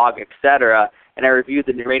 internet, blog, etc. And I reviewed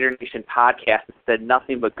the Raider Nation podcast and said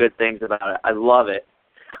nothing but good things about it. I love it.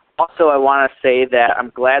 Also, I want to say that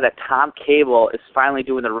I'm glad that Tom Cable is finally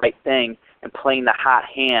doing the right thing and playing the hot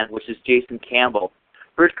hand, which is Jason Campbell.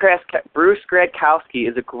 Bruce Gradkowski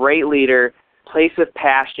is a great leader, plays with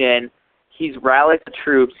passion. He's rallied the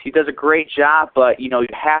troops. He does a great job, but, you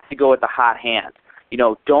have to go with the hot hand.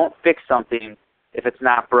 Don't fix something if it's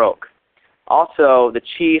not broke. Also, the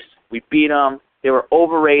Chiefs, we beat them. They were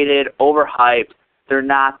overrated, overhyped. They're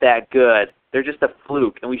not that good. They're just a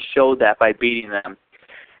fluke, and we showed that by beating them.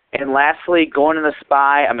 And lastly, going to the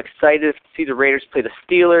Spy, I'm excited to see the Raiders play the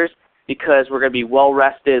Steelers because we're going to be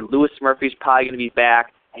well-rested. Louis Murphy's probably going to be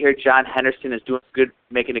back. I hear John Henderson is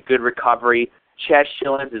making a good recovery. Chad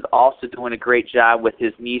Schillens is also doing a great job with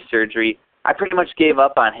his knee surgery. I pretty much gave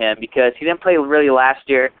up on him because he didn't play really last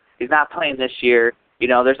year. He's not playing this year.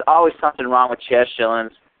 There's always something wrong with Chad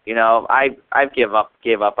Schillens. I gave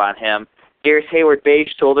up on him. Darius Hayward Beige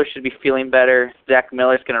shoulder should be feeling better. Zach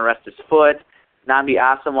Miller's going to rest his foot. Namdi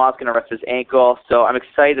Asamoah's going to rest his ankle. So I'm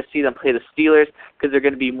excited to see them play the Steelers because they're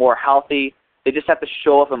going to be more healthy. They just have to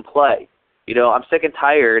show up and play. I'm sick and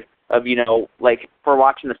tired of, like for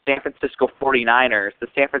watching the San Francisco 49ers. The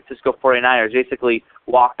San Francisco 49ers basically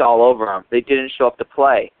walked all over them. They didn't show up to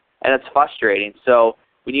play, and it's frustrating. So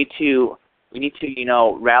we need to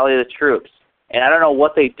rally the troops. And I don't know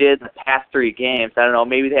what they did in the past 3 games. I don't know,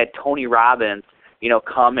 maybe they had Tony Robbins,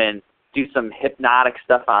 come and do some hypnotic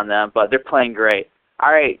stuff on them, but they're playing great.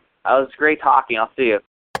 All right, it was great talking. I'll see you.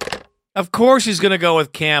 Of course he's going to go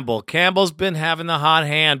with Campbell. Campbell's been having the hot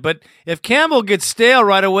hand, but if Campbell gets stale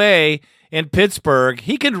right away in Pittsburgh,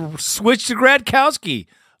 he can switch to Gradkowski.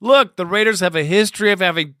 Look, the Raiders have a history of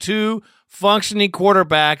having 2 functioning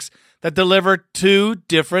quarterbacks that deliver 2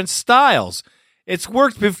 different styles. It's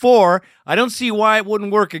worked before. I don't see why it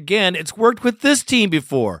wouldn't work again. It's worked with this team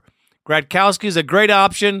before. Gradkowski is a great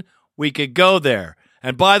option. We could go there.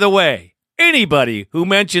 And by the way, anybody who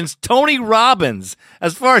mentions Tony Robbins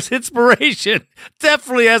as far as inspiration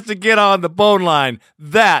definitely has to get on the bone line.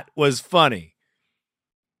 That was funny.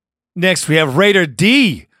 Next, we have Raider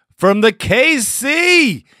D from the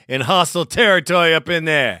KC in hostile territory up in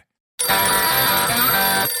there.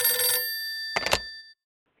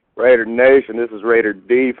 Raider Nation, this is Raider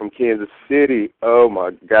D from Kansas City. Oh,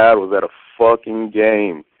 my God, was that a fucking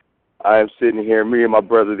game. I am sitting here, me and my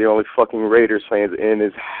brother, the only fucking Raiders fans in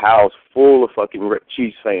his house, full of fucking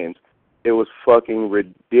Chiefs fans. It was fucking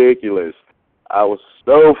ridiculous. I was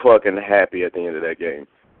so fucking happy at the end of that game.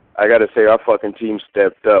 I got to say, our fucking team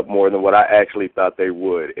stepped up more than what I actually thought they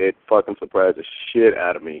would. It fucking surprised the shit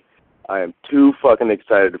out of me. I am too fucking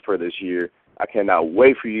excited for this year. I cannot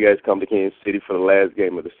wait for you guys to come to Kansas City for the last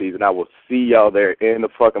game of the season. I will see y'all there in the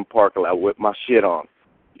fucking parking lot with my shit on.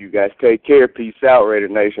 You guys take care. Peace out, Raider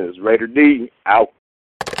Nation. It's Raider D. Out.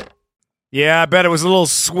 Yeah, I bet it was a little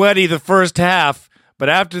sweaty the first half. But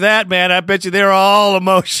after that, man, I bet you they're all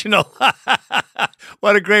emotional.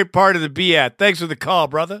 What a great party to be at. Thanks for the call,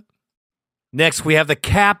 brother. Next, we have the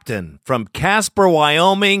captain from Casper,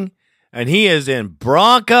 Wyoming, and he is in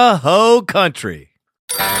Bronco country.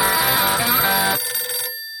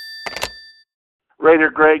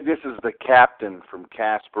 Raider Greg, this is the captain from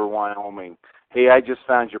Casper, Wyoming. Hey, I just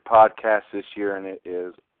found your podcast this year, and it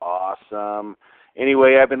is awesome.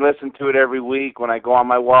 Anyway, I've been listening to it every week when I go on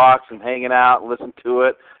my walks and hanging out and listen to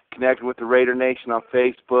it, connecting with the Raider Nation on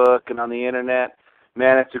Facebook and on the Internet.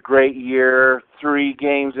 Man, it's a great year. 3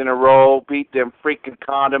 games in a row. Beat them freaking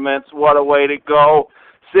condiments. What a way to go.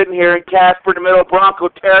 Sitting here in Casper, in the middle of Bronco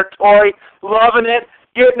territory, loving it,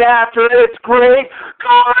 getting after it. It's great. Go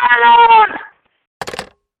on!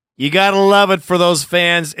 You got to love it for those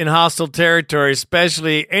fans in hostile territory,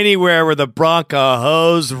 especially anywhere where the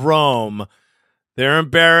Broncos roam. They're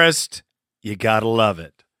embarrassed. You got to love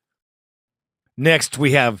it. Next,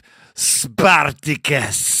 we have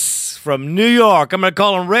Spartacus from New York. I'm going to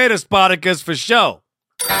call him Raider Spartacus for show.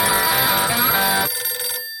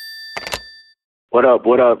 What up,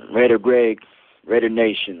 Raider Greg, Raider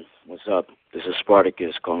Nation. What's up? This is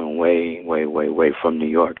Spartacus calling way from New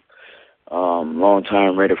York.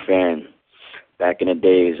 Long-time Raider fan. Back in the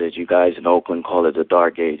days, as you guys in Oakland call it, the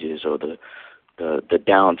dark ages or the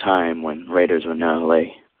downtime when Raiders were in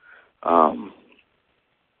L.A.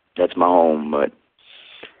 That's my home, but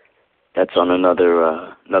that's on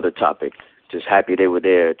another topic. Just happy they were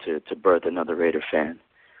there to birth another Raider fan.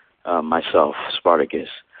 Myself, Spartacus.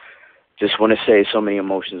 Just want to say so many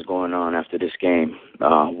emotions going on after this game.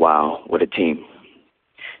 Wow, what a team.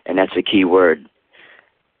 And that's a key word,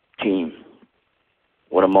 team.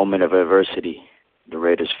 What a moment of adversity the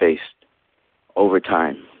Raiders faced.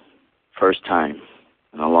 Overtime. First time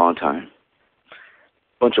in a long time.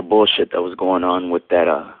 Bunch of bullshit that was going on with that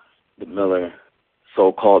the Miller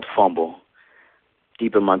so-called fumble.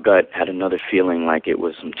 Deep in my gut, had another feeling like it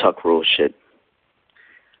was some tuck rule shit.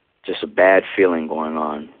 Just a bad feeling going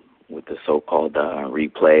on with the so-called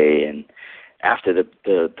replay, and after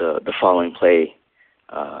the following play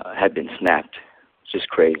had been snapped. It's just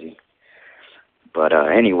crazy. But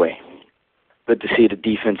anyway, good to see the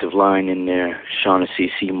defensive line in there.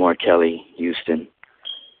 Shaughnessy, Seymour, Kelly, Houston,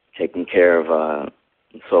 taking care of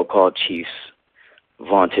so-called Chiefs'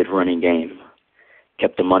 vaunted running game.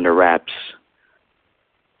 Kept them under wraps.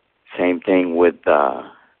 Same thing with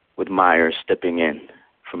Myers stepping in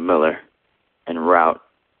for Miller and route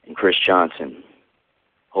and Chris Johnson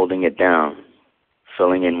holding it down,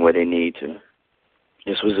 filling in where they need to.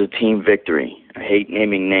 This was a team victory. I hate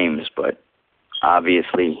naming names, but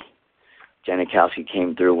obviously Janikowski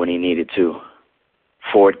came through when he needed to.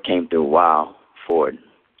 Ford came through. Wow, Ford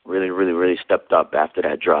really stepped up after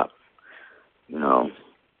that drop. You know,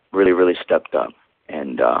 really stepped up.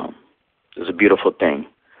 And it was a beautiful thing.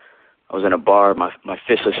 I was in a bar. My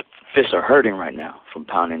fists are hurting right now from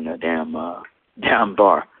pounding the damn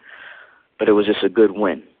bar. But it was just a good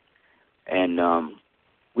win. And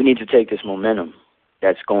we need to take this momentum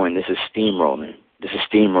that's going. This is steamrolling.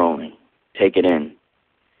 Take it in.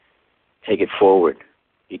 Take it forward.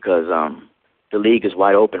 Because the league is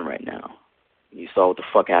wide open right now. You saw what the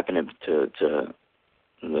fuck happened to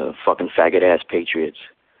the fucking faggot-ass Patriots.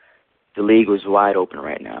 The league was wide open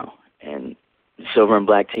right now. And the silver and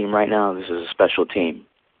black team right now, this is a special team.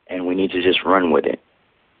 And we need to just run with it.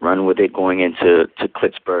 Run with it going into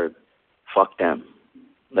Klitzburg. Fuck them.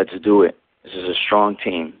 Let's do it. This is a strong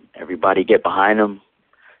team. Everybody get behind them.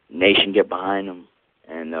 Nation get behind them.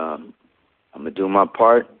 And I'm going to do my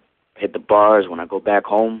part. Hit the bars when I go back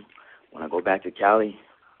home. When I go back to Cali,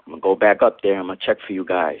 I'm going to go back up there. I'm going to check for you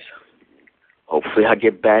guys. Hopefully I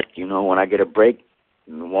get back, when I get a break.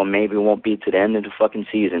 Well, maybe it won't be to the end of the fucking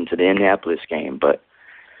season, to the Indianapolis game. But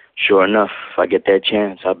sure enough, if I get that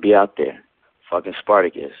chance, I'll be out there. Fucking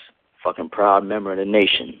Spartacus. Fucking proud member of the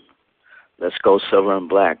nation. Let's go silver and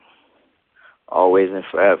black. Always and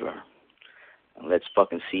forever. And let's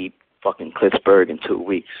fucking see fucking Klitzburg in 2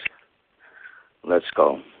 weeks. Let's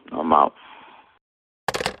go. I'm out.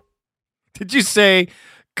 Did you say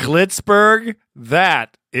Klitzburg?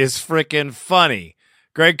 That is freaking funny.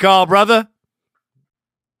 Great call, brother.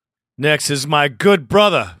 Next is my good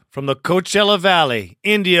brother from the Coachella Valley,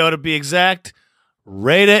 Indio to be exact,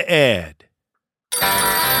 Raider Ed.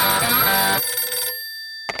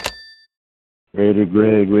 Raider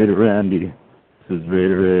Greg, Raider Randy. This is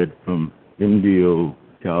Raider Ed from Indio,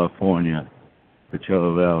 California,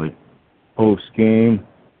 Coachella Valley. Post game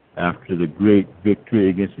after the great victory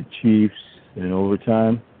against the Chiefs in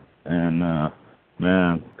overtime. And,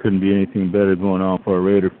 man, couldn't be anything better going on for a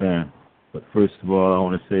Raider fan. But first of all, I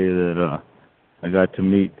want to say that I got to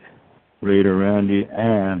meet Raider Randy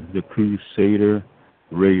and the Crusader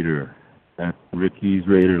Raider at Ricky's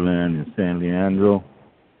Raiderland in San Leandro.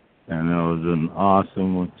 And that was an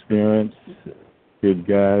awesome experience. Good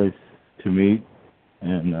guys to meet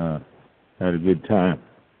and had a good time.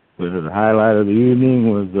 But the highlight of the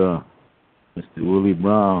evening was Mr. Willie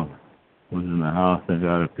Brown was in the house and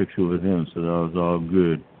got a picture with him, so that was all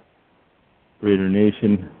good. Raider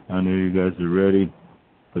Nation, I know you guys are ready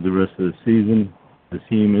for the rest of the season. The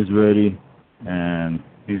team is ready, and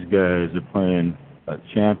these guys are playing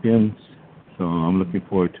champions, so I'm looking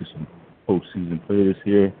forward to some postseason play this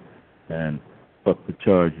year, and fuck the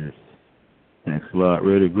Chargers. Thanks a lot,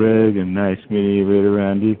 Raider Greg, and nice meeting you, Raider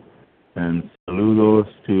Randy. And saludos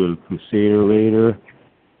to El Crusader Raider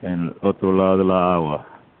and Otro Lado de la Agua.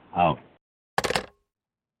 Out.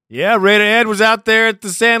 Yeah, Raider Ed was out there at the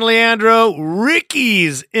San Leandro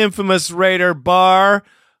Ricky's infamous Raider bar,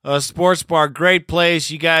 a sports bar, great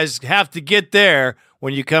place. You guys have to get there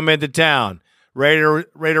when you come into town. Raider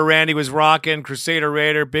Randy was rocking, Crusader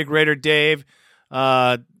Raider, Big Raider Dave,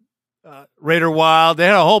 Raider Wild. They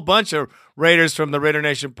had a whole bunch of Raiders from the Raider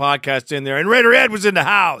Nation podcast in there, and Raider Ed was in the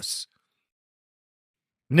house.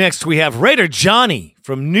 Next, we have Raider Johnny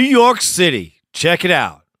from New York City. Check it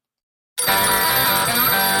out.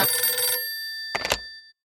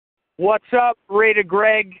 What's up, Raider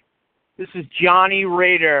Greg? This is Johnny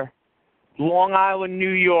Raider, Long Island,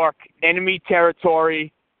 New York, enemy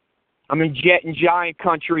territory. I'm in Jet and Giant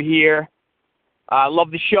country here. I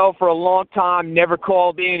love the show for a long time, never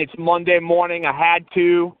called in. It's Monday morning. I had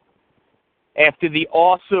to. After the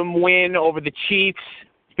awesome win over the Chiefs.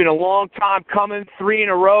 It's been a long time coming. 3 in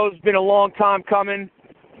a row has been a long time coming.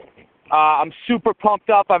 I'm super pumped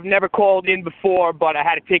up. I've never called in before, but I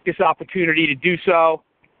had to take this opportunity to do so.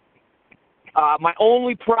 My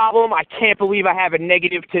only problem, I can't believe I have a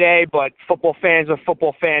negative today, but football fans are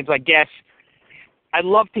football fans, I guess. I'd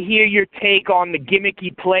love to hear your take on the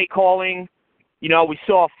gimmicky play calling. You know, we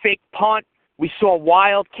saw a fake punt. We saw a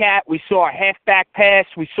wildcat. We saw a halfback pass.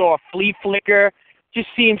 We saw a flea flicker. Just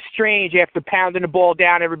seems strange after pounding the ball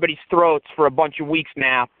down everybody's throats for a bunch of weeks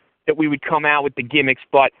now that we would come out with the gimmicks.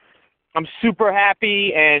 But I'm super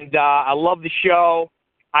happy, and I love the show.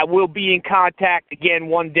 I will be in contact again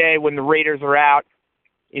one day when the Raiders are out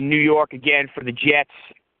in New York again for the Jets.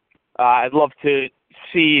 I'd love to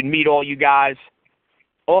see and meet all you guys.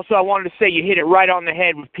 Also, I wanted to say you hit it right on the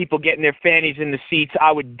head with people getting their fannies in the seats.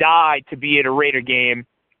 I would die to be at a Raider game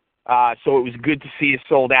So it was good to see a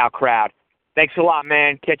sold-out crowd. Thanks a lot,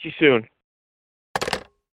 man. Catch you soon.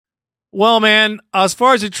 Well, man, as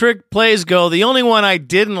far as the trick plays go, the only one I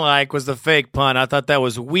didn't like was the fake punt. I thought that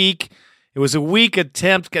was weak. It was a weak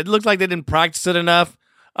attempt. It looked like they didn't practice it enough.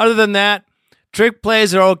 Other than that, trick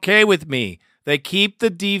plays are okay with me. They keep the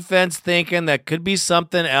defense thinking that could be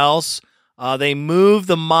something else. They move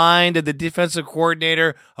the mind of the defensive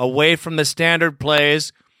coordinator away from the standard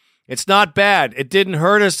plays. It's not bad. It didn't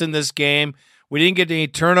hurt us in this game. We didn't get any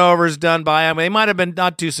turnovers done by them. They might have been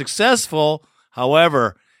not too successful.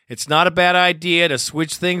 However, it's not a bad idea to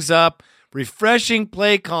switch things up. Refreshing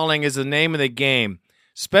play calling is the name of the game,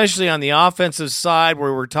 especially on the offensive side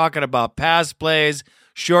where we're talking about pass plays,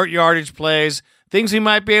 short yardage plays, things we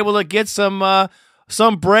might be able to get some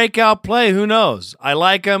breakout play. Who knows? I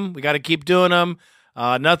like them. We got to keep doing them.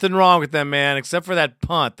 Nothing wrong with them, man, except for that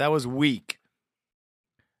punt. That was weak.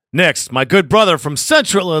 Next, my good brother from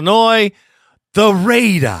Central Illinois, the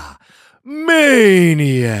Raider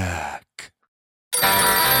Maniac.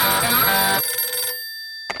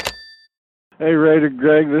 Hey, Raider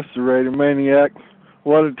Greg, this is the Raider Maniac.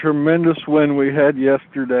 What a tremendous win we had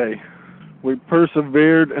yesterday. We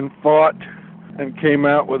persevered and fought and came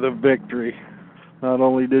out with a victory. Not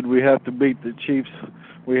only did we have to beat the Chiefs,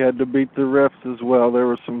 we had to beat the refs as well. There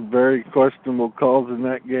were some very questionable calls in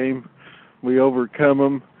that game. We overcome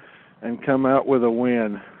them and come out with a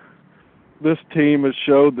win. This team has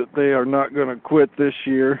showed that they are not going to quit this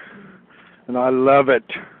year, and I love it.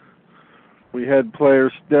 We had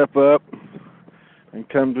players step up and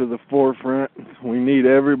come to the forefront. We need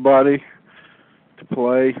everybody to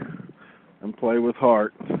play and play with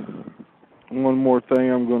heart. One more thing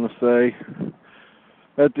I'm going to say.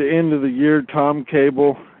 At the end of the year, Tom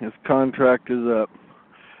Cable, his contract is up.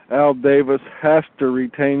 Al Davis has to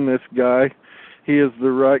retain this guy. He is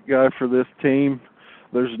the right guy for this team.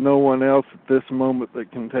 There's no one else at this moment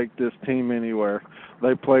that can take this team anywhere.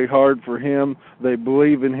 They play hard for him. They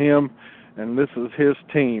believe in him, and this is his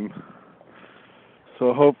team.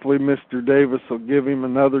 So hopefully Mr. Davis will give him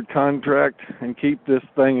another contract and keep this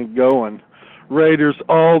thing going. Raiders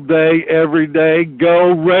all day, every day.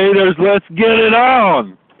 Go Raiders, let's get it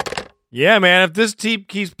on! Yeah, man, if this team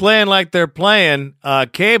keeps playing like they're playing,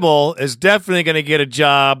 Cable is definitely going to get a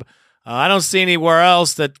job. I don't see anywhere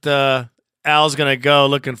else that Al's going to go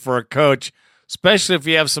looking for a coach, especially if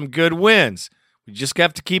you have some good wins. We just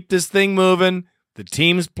have to keep this thing moving. The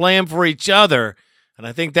team's playing for each other, and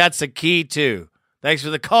I think that's the key, too. Thanks for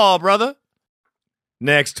the call, brother.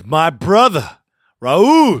 Next, my brother,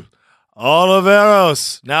 Raul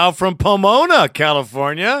Oliveros, now from Pomona,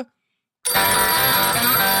 California.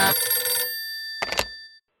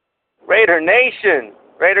 Raider Nation,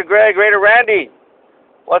 Raider Greg, Raider Randy.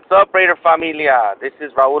 What's up, Raider Familia? This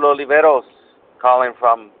is Raul Oliveros calling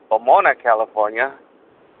from Pomona, California.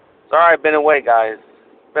 Sorry I've been away, guys.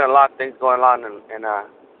 Been a lot of things going on in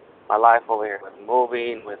my life over here, with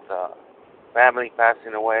moving, with family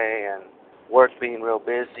passing away, and work being real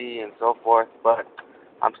busy and so forth. But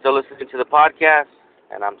I'm still listening to the podcast,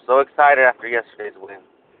 and I'm so excited after yesterday's win.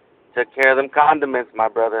 Took care of them condiments, my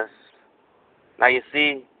brothers. Now you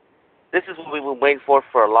see, this is what we've been waiting for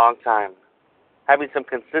a long time. Having some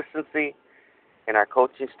consistency in our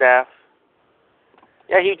coaching staff.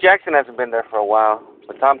 Yeah, Hugh Jackson hasn't been there for a while,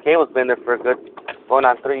 but Tom Cable's been there for a good, going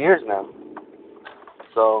on 3 years now.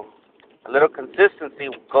 So a little consistency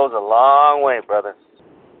goes a long way, brothers,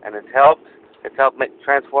 and it's helped. It's helped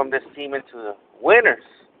transform this team into the winners.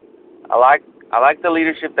 I like the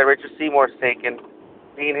leadership that Richard Seymour's taken.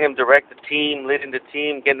 Seeing him direct the team, leading the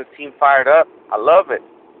team, getting the team fired up. I love it,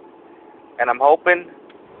 and I'm hoping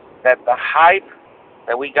that the hype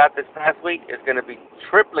that we got this past week is going to be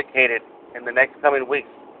triplicated in the next coming weeks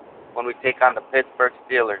when we take on the Pittsburgh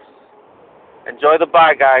Steelers. Enjoy the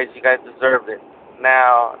bye, guys. You guys deserved it.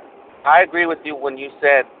 Now, I agree with you when you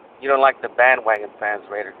said you don't like the bandwagon fans,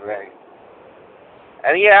 Raider Greg.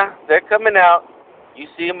 And yeah, they're coming out. You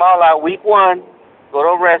see them all out week 1. Go to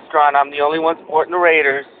a restaurant. I'm the only one supporting the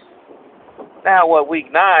Raiders. Now,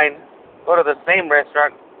 week 9? Go to the same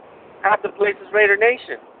restaurant. Half the place is Raider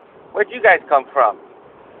Nation. Where'd you guys come from?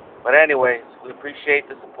 But anyways, we appreciate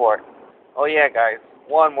the support. Oh yeah, guys,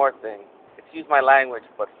 one more thing. Excuse my language,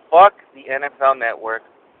 but fuck the NFL Network.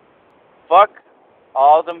 Fuck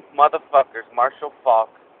all the motherfuckers, Marshall Falk,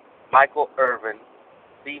 Michael Irvin,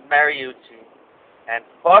 Steve Mariucci, and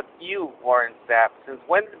fuck you, Warren Sapp. Since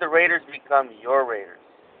when did the Raiders become your Raiders?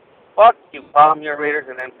 Fuck you, call them your Raiders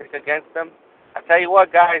and then pick against them. I tell you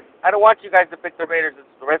what, guys, I don't want you guys to pick the Raiders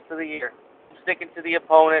the rest of the year. Keep sticking to the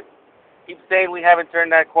opponent. Keep saying we haven't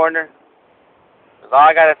turned that corner. Because all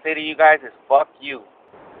I got to say to you guys is fuck you.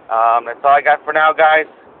 That's all I got for now, guys.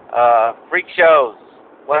 Freak shows.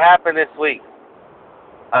 What happened this week?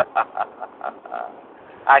 I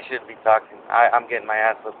should be talking. I'm getting my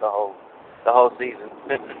ass whipped the whole season.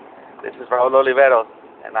 This is Raul Oliveros,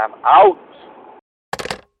 and I'm out.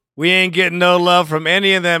 We ain't getting no love from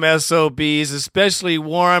any of them SOBs, especially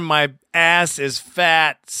Warren. My ass is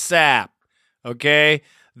fat sap. Okay?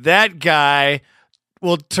 That guy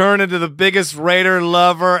will turn into the biggest Raider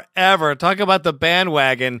lover ever. Talk about the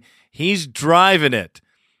bandwagon. He's driving it.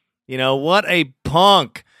 You know, what a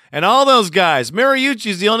punk. And all those guys.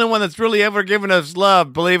 Mariucci's the only one that's really ever given us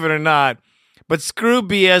love, believe it or not. But screw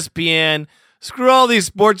BSPN. Screw all these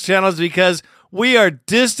sports channels because we are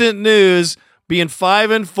distant news, being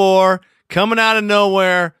 5-4, coming out of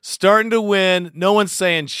nowhere, starting to win. No one's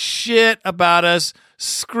saying shit about us.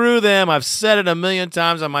 Screw them. I've said it a million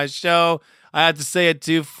times on my show. I have to say it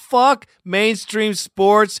too. Fuck mainstream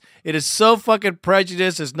sports. It is so fucking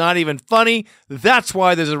prejudiced. It's not even funny. That's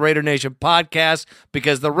why there's a Raider Nation podcast,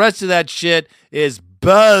 because the rest of that shit is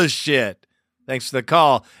bullshit. Thanks for the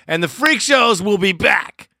call. And the freak shows will be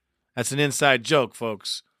back. That's an inside joke,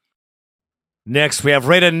 folks. Next, we have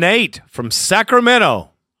Raider Nate from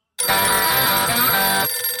Sacramento.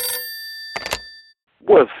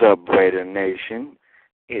 What's up, Raider Nation?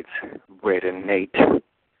 It's Raider Nate.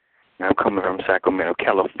 I'm coming from Sacramento,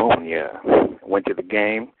 California. Went to the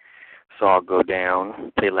game, saw it go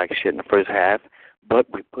down, played like shit in the first half, but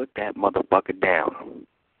we put that motherfucker down.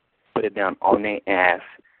 Put it down on their ass.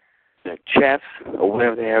 The chefs, or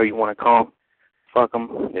whatever the hell you want to call them, fuck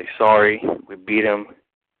them. They're sorry. We beat them.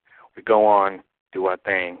 We go on, do our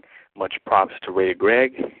thing. Much props to Raider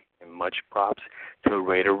Greg, and much props to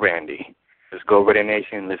Raider Randy. Let's go, Raider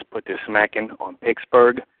Nation. Let's put this smacking on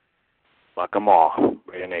Pittsburgh. Fuck them all,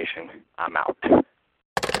 Raider Nation. I'm out.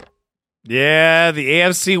 Yeah, the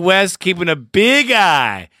AFC West keeping a big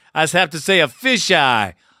eye. I just have to say a fish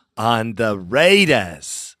eye on the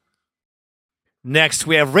Raiders. Next,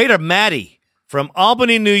 we have Raider Matty from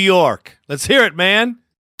Albany, New York. Let's hear it, man.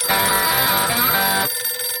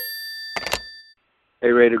 Hey,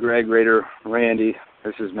 Raider Greg, Raider Randy.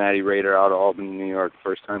 This is Matty Raider out of Albany, New York.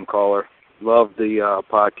 First-time caller. Love the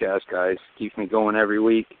podcast, guys. Keeps me going every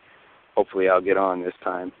week. Hopefully I'll get on this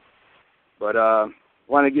time. But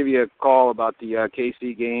want to give you a call about the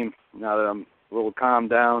KC game now that I'm a little calmed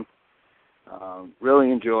down.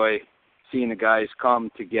 Really enjoy seeing the guys come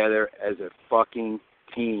together as a fucking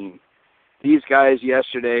team. These guys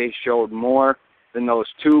yesterday showed more than those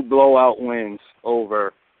 2 blowout wins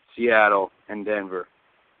over Seattle and Denver.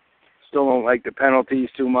 Still don't like the penalties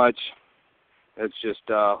too much. That's just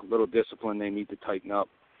a little discipline they need to tighten up.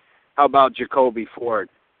 How about Jacoby Ford?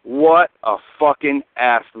 What a fucking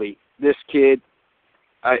athlete. This kid,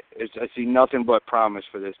 I see nothing but promise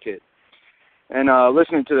for this kid. And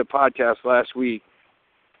listening to the podcast last week,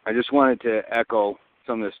 I just wanted to echo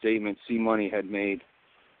some of the statements C-Money had made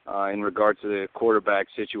in regards to the quarterback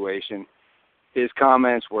situation. His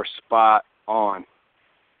comments were spot on.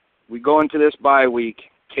 We go into this bye week,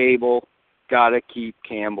 Cable got to keep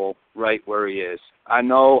Campbell right where he is. I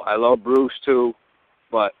know, I love Bruce too,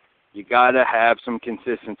 but you got to have some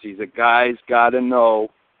consistency. The guys got to know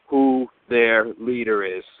who their leader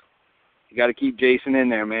is. You got to keep Jason in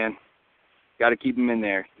there, man. Got to keep him in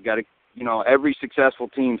there. You got to, every successful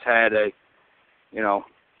team's had a,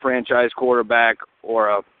 franchise quarterback or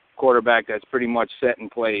a quarterback that's pretty much set in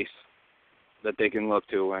place that they can look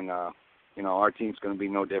to, and our team's going to be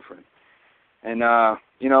no different. And I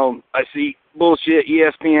see bullshit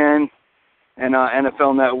ESPN and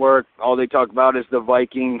NFL Network. All they talk about is the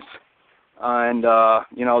Vikings and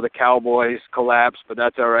the Cowboys collapse, but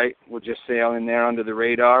that's all right. We'll just sail in there under the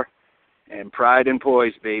radar. And pride and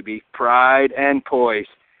poise, baby. Pride and poise.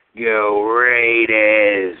 Go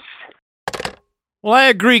Raiders. Well, I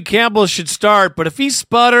agree Campbell should start, but if he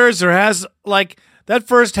sputters or has, that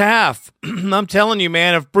first half, I'm telling you,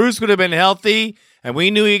 man, if Bruce would have been healthy and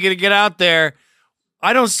we knew he could get out there,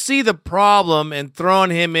 I don't see the problem in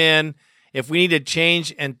throwing him in if we need a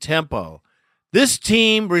change in tempo. This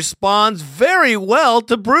team responds very well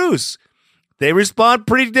to Bruce. They respond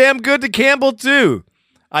pretty damn good to Campbell, too.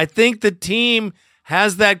 I think the team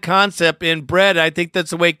has that concept inbred. I think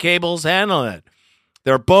that's the way Cable's handling it.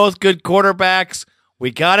 They're both good quarterbacks. We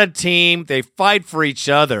got a team. They fight for each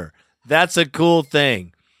other. That's a cool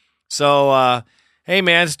thing. So, hey,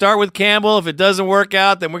 man, start with Campbell. If it doesn't work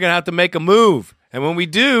out, then we're going to have to make a move. And when we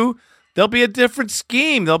do, there'll be a different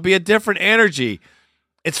scheme. There'll be a different energy.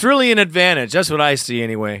 It's really an advantage. That's what I see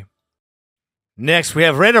anyway. Next, we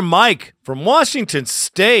have Raider Mike from Washington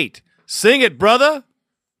State. Sing it, brother.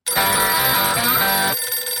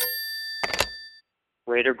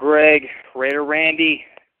 Raider Greg, Raider Randy.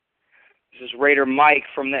 This is Raider Mike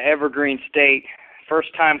from the Evergreen State. First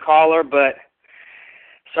time caller, but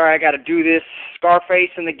sorry I got to do this. Scarface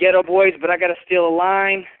and the Ghetto Boys, but I got to steal a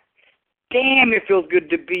line. Damn, it feels good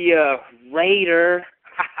to be a Raider.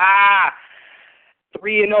 Ha ha!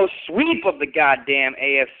 3-0 sweep of the goddamn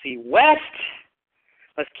AFC West.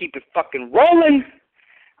 Let's keep it fucking rolling.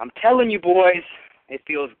 I'm telling you, boys, it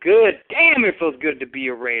feels good. Damn, it feels good to be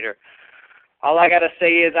a Raider. All I got to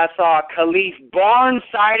say is I saw a Khalif Barnes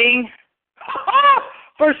sighting.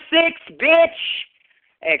 For 6, bitch.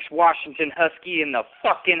 Ex-Washington Husky in the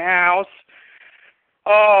fucking house.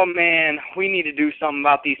 Oh, man, we need to do something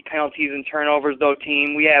about these penalties and turnovers, though,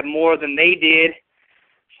 team. We have more than they did.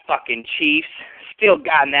 Fucking Chiefs. Still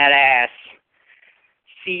got in that ass.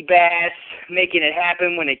 Seabass making it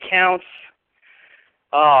happen when it counts.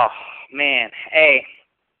 Oh, man. Hey,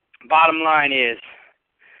 bottom line is,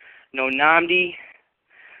 no Namdi,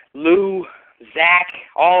 Lou, Zach,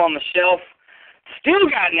 all on the shelf. Still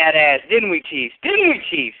got in that ass, didn't we, Chiefs? Didn't we,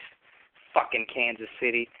 Chiefs? Fucking Kansas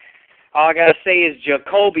City. All I gotta say is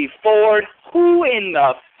Jacoby Ford. Who in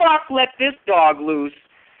the fuck let this dog loose?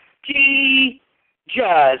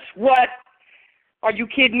 Just what? Are you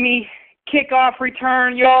kidding me? Kickoff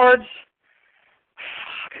return yards?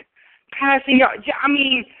 Fuck. Passing yards. I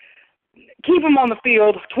mean, keep him on the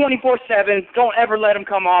field 24/7. Don't ever let him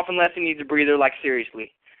come off unless he needs a breather, like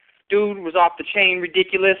seriously. Dude was off the chain,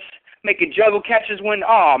 ridiculous. Making juggle catches when,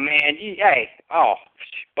 oh, man. Hey,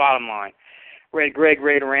 bottom line. Red Greg,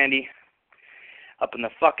 Raider Randy. Up in the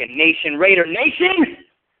fucking nation. Raider Nation!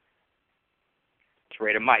 It's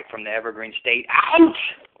Raider Mike from the Evergreen State. Ouch!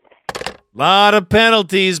 Lot of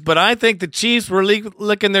penalties, but I think the Chiefs were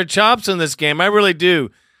licking their chops in this game. I really do.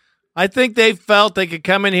 I think they felt they could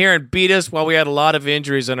come in here and beat us while we had a lot of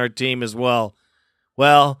injuries on our team as well.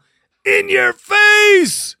 Well, in your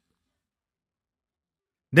face!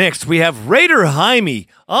 Next, we have Raider Jaime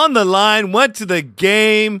on the line, went to the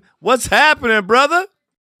game. What's happening, brother?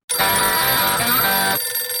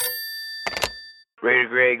 Raider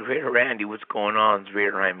Greg, Raider Randy, what's going on? It's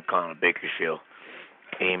Raider Jaime calling Bakersfield.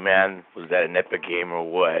 Hey, man, was that an epic game or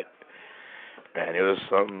what? Man, it was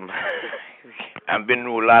something. I've been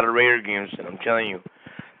to a lot of Raider games, and I'm telling you,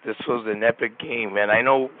 this was an epic game, man. I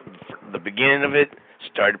know the beginning of it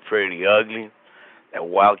started pretty ugly. That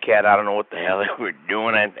Wildcat, I don't know what the hell they were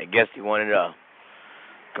doing. I guess he wanted to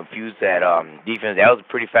confuse that defense. That was a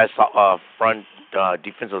pretty fast front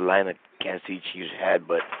defensive line that Kansas City Chiefs had.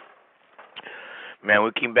 But, man,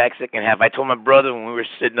 we came back second half. I told my brother when we were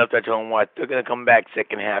sitting up there, I told him, what, they're going to come back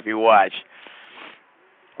second half. You watch.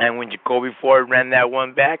 And when Jacoby Ford ran that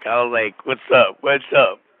one back, I was like, what's up? What's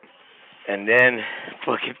up? And then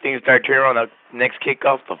fucking things started turning around. The next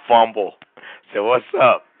kickoff, the fumble. So what's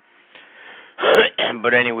up?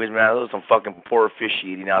 But anyways, man, there was some fucking poor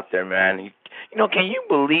officiating out there, man. You know, can you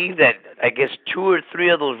believe that I guess 2 or 3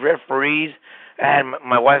 of those referees,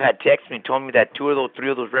 my wife had texted me and told me that 3 of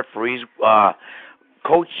those referees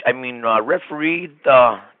refereed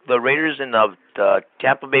the Raiders in the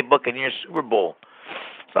Tampa Bay Buccaneers Super Bowl.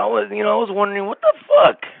 So I was wondering, what the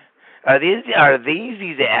fuck? Are these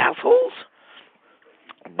assholes?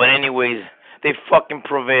 But anyways, they fucking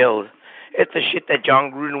prevailed. It's the shit that John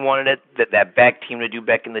Gruden wanted that back team to do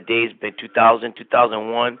back in the days, back 2000,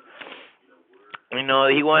 2001. You know,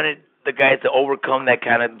 he wanted the guys to overcome those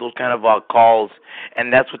kind of calls,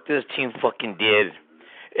 and that's what this team fucking did.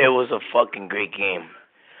 It was a fucking great game.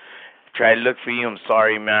 Tried to look for you. I'm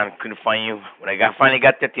sorry, man. Couldn't find you. When I finally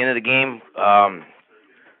got to the end of the game,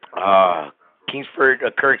 Kingsford,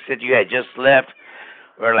 Kirk said you had just left.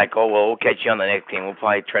 We were like, oh, well, we'll catch you on the next game. We'll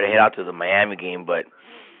probably try to head out to the Miami game, but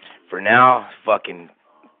for now, fucking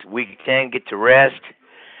week 10, get to rest,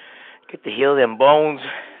 get to heal them bones,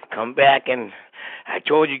 come back, and I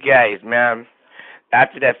told you guys, man,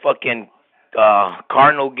 after that fucking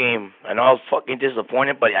Cardinal game, and I was fucking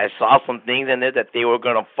disappointed, but I saw some things in there that they were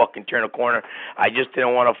going to fucking turn a corner. I just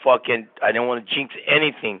didn't want to jinx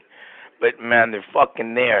anything. But, man, they're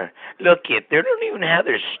fucking there. Look, they don't even have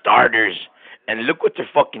their starters, and look what they're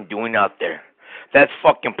fucking doing out there. That's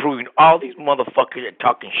fucking proving all these motherfuckers are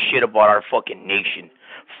talking shit about our fucking nation.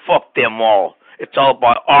 Fuck them all. It's all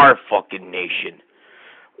about our fucking nation.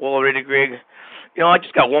 Well, already, Greg, I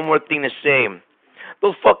just got one more thing to say.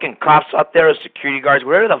 Those fucking cops out there, security guards,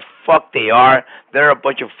 wherever the fuck they are, they're a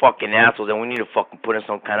bunch of fucking assholes, and we need to fucking put in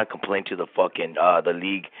some kind of complaint to the fucking, the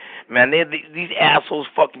league. Man, these assholes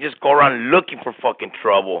fucking just go around looking for fucking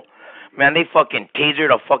trouble. Man, they fucking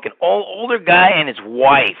tasered a fucking older guy and his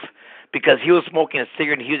wife. because he was smoking a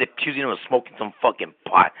cigarette and he was accusing him of smoking some fucking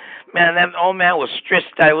pot. Man, that old man was stressed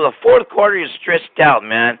out. It was the fourth quarter. He was stressed out,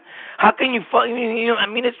 man. How can you fucking,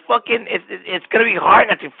 it's gonna be hard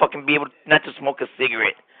not to fucking be able not to smoke a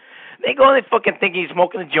cigarette. They go and they fucking think he's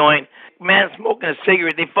smoking a joint. Man smoking a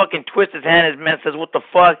cigarette. They fucking twist his hand. His man says, what the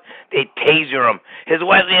fuck? They taser him. His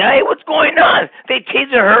wife says, hey, what's going on? They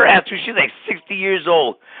taser her ass too. She's like 60 years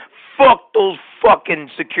old. Fuck those fucking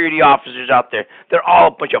security officers out there. They're all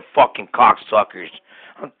a bunch of fucking cocksuckers.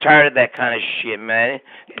 I'm tired of that kind of shit, man.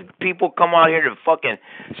 People come out here to fucking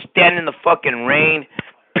stand in the fucking rain,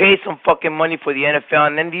 pay some fucking money for the NFL,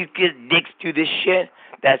 and then these kids dicks do this shit.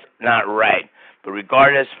 That's not right. But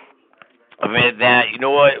regardless of any of that, you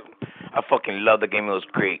know what? I fucking love the game. It was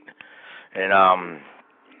great. And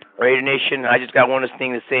Raider Nation, I just got one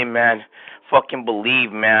thing to say, man. Fucking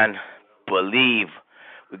believe, man. Believe.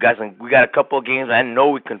 We got a couple of games I know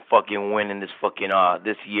we can fucking win in this fucking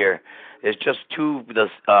this year. There's just two, the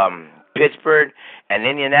Pittsburgh and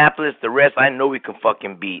Indianapolis. The rest I know we can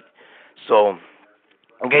fucking beat. So,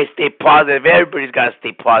 okay, stay positive. Everybody's got to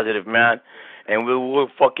stay positive, man. And we'll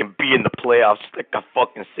fucking be in the playoffs, like I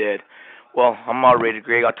fucking said. Well, I'm out, Raider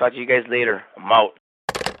Greg. I'll talk to you guys later. I'm out.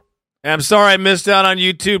 I'm sorry I missed out on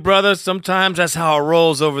you too, brother. Sometimes that's how it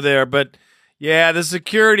rolls over there. But, yeah, the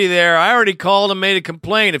security there, I already called and made a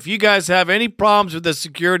complaint. If you guys have any problems with the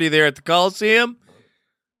security there at the Coliseum,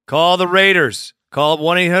 call the Raiders. Call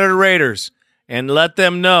 1-800-RAIDERS and let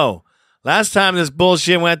them know. Last time this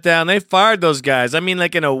bullshit went down, they fired those guys. I mean,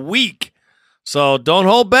 like in a week. So don't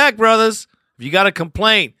hold back, brothers. If you got a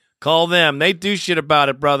complaint, call them. They do shit about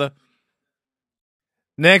it, brother.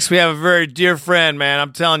 Next, we have a very dear friend, man.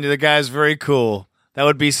 I'm telling you, the guy's very cool. That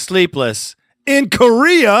would be Sleepless in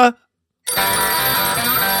Korea.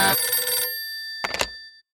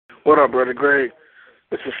 What up, Brother Greg?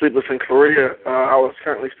 This is Sleepless in Korea. I was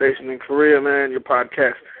currently stationed in Korea, man. Your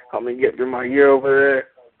podcast helped me get through my year over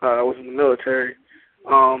there. I was in the military.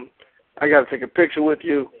 I got to take a picture with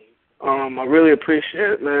you. I really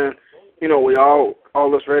appreciate it, man. You know, we all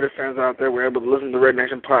us Raider fans out there were able to listen to the Red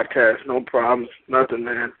Nation podcast. No problems, nothing,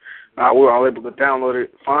 man. We were all able to download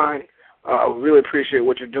it fine. I really appreciate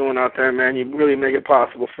what you're doing out there, man. You really make it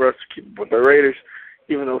possible for us to keep up with the Raiders,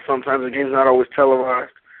 even though sometimes the game's not always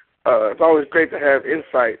televised. It's always great to have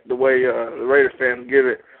insight the way the Raider fans give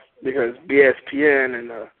it, because BSPN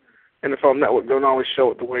and NFL Network don't always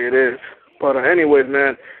show it the way it is. But anyways,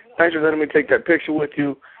 man, thanks for letting me take that picture with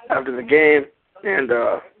you after the game. And,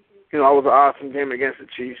 you know, it was an awesome game against the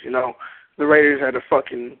Chiefs. You know, the Raiders had to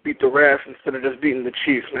fucking beat the refs instead of just beating the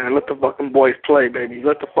Chiefs, man. Let the fucking boys play, baby.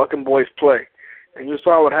 Let the fucking boys play. And you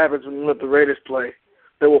saw what happens when you let the Raiders play.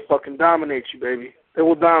 They will fucking dominate you, baby. They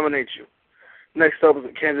will dominate you. Next up is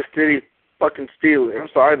the Kansas City fucking Steelers. I'm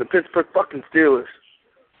sorry, the Pittsburgh fucking Steelers.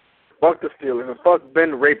 Fuck the Steelers and fuck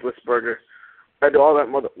Ben Raplesberger. I do all that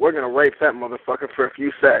we're gonna rape that motherfucker for a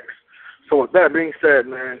few sacks. So with that being said,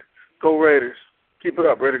 man, go Raiders. Keep it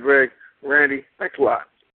up, Raider Greg. Randy, thanks a lot.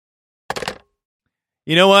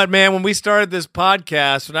 You know what, man? When we started this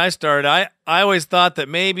podcast, when I started, I always thought that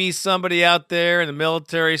maybe somebody out there in the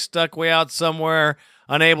military stuck way out somewhere,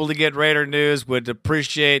 unable to get Raider news, would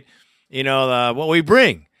appreciate, you know, what we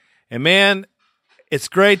bring. And, man, it's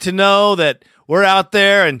great to know that we're out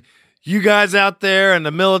there and you guys out there in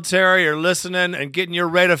the military are listening and getting your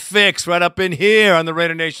Raider fix right up in here on the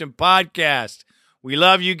Raider Nation podcast. We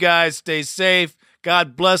love you guys. Stay safe.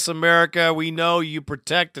 God bless America. We know you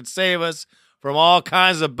protect and save us from all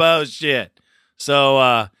kinds of bullshit.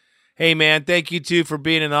 So, hey, man, thank you, too, for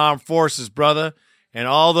being in the armed forces, brother, and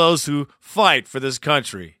all those who fight for this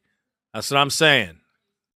country. That's what I'm saying.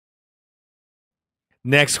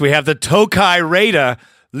 Next, we have the Tokai Raider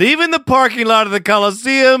leaving the parking lot of the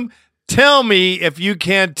Coliseum. Tell me if you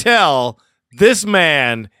can't tell, this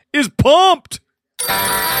man is pumped.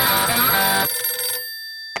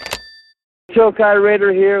 Tokai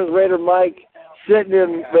Raider here with Raider Mike, sitting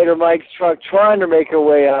in Raider Mike's truck trying to make our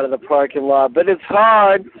way out of the parking lot. But it's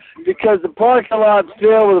hard because the parking lot's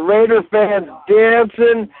filled with Raider fans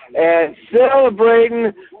dancing and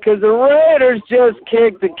celebrating because the Raiders just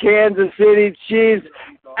kicked the Kansas City Chiefs'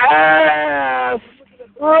 ass.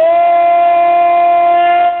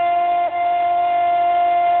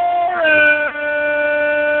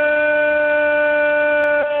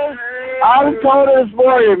 I was told this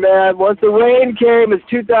morning, man, once the rain came, it's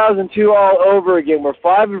 2002 all over again. We're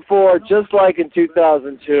 5-4, just like in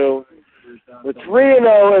 2002. We're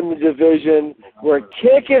 3-0 in the division. We're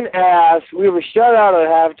kicking ass. We were shut out at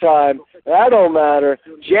halftime. That don't matter.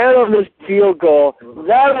 Jano missed field goal.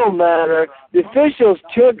 That don't matter. The officials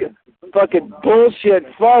took fucking bullshit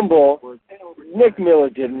fumble. Nick Miller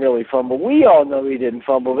didn't really fumble. We all know he didn't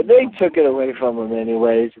fumble, but they took it away from him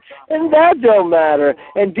anyways. And that don't matter.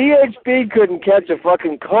 And DHB couldn't catch a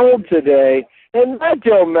fucking cold today, and that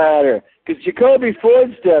don't matter. Because Jacoby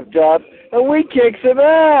Ford stepped up, and we kicked some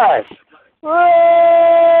ass. Raiders!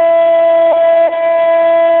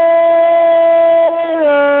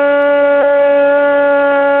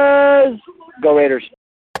 Go Raiders.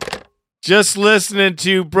 Just listening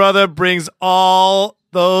to Brother brings all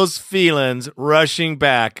those feelings rushing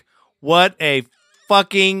back. What a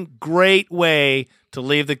fucking great way to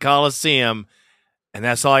leave the Coliseum. And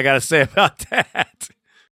that's all I got to say about that.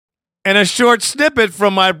 And a short snippet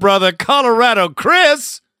from my brother, Colorado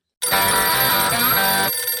Chris.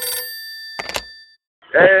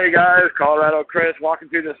 Hey guys, Colorado Chris walking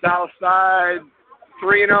through the south side.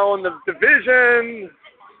 3-0 in the division.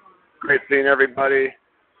 Great seeing everybody.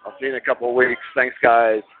 I'll see you in a couple of weeks. Thanks,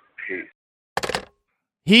 guys. Peace.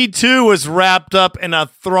 He, too, was wrapped up in a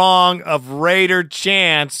throng of Raider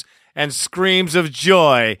chants and screams of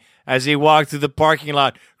joy as he walked through the parking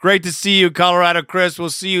lot. Great to see you, Colorado Chris.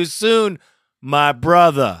 We'll see you soon, my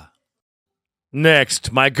brother.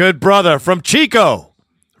 Next, my good brother from Chico,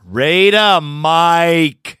 Raider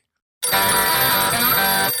Mike.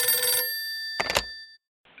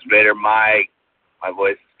 Raider Mike. My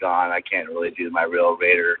voice is gone. I can't really do my real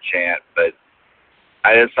Raider chant, but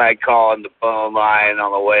I decided calling the phone line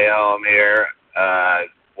on the way home here.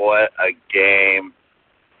 What a game.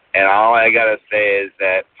 And all I got to say is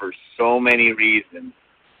that for so many reasons,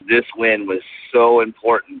 this win was so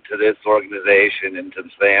important to this organization and to the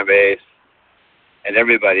fan base and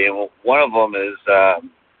everybody. And one of them is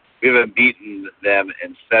we haven't beaten them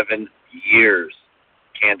in 7 years,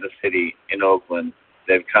 Kansas City in Oakland.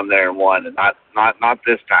 They've come there and won, and not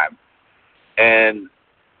this time. And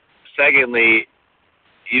secondly,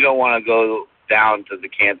 you don't want to go down to the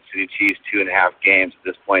Kansas City Chiefs 2.5 games at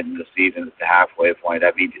this point in the season at the halfway point.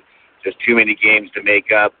 I mean, just too many games to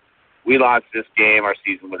make up. We lost this game, our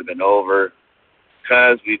season would have been over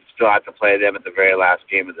because we'd still have to play them at the very last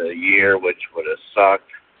game of the year, which would have sucked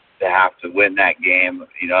to have to win that game.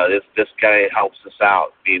 You know, this guy helps us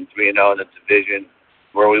out, being 3-0 in the division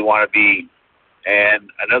where we want to be. And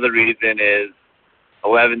another reason is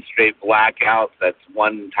 11 straight blackouts. That's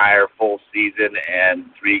one entire full season and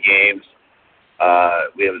 3 games.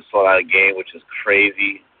 We haven't sold out a game, which is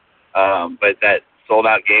crazy. But that sold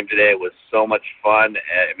out game today was so much fun.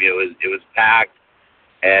 I mean, it was packed,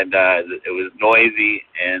 and it was noisy,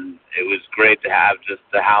 and it was great to have just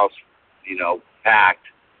the house, you know, packed.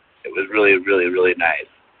 It was really, really, really nice.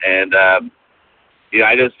 And you know,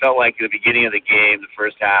 I just felt like at the beginning of the game, the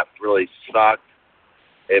first half really sucked.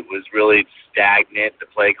 It was really stagnant. The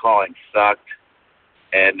play calling sucked.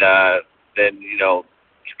 And then, you know,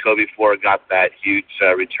 Jacoby Ford got that huge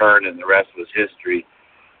return, and the rest was history.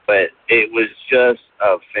 But it was just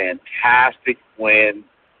a fantastic win,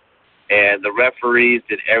 and the referees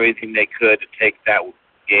did everything they could to take that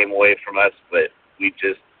game away from us, but we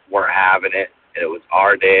just weren't having it. It was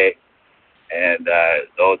our day, and the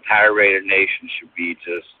entire Raider Nation should be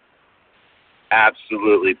just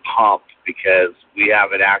absolutely pumped because we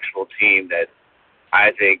have an actual team that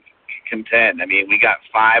I think can contend. I mean, we got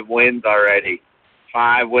 5 wins already.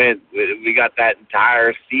 5 wins. We got that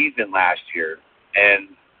entire season last year, and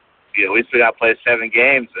you know we still got to play 7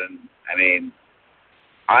 games. And I mean,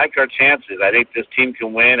 I like our chances. I think this team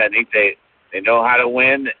can win. I think they know how to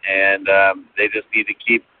win, and they just need to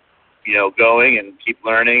keep going and keep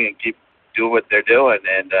learning and keep doing what they're doing.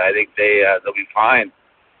 And I think they'll be fine,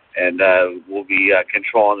 and we'll be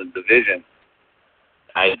controlling the division.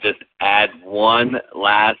 I just add one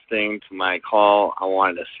last thing to my call. I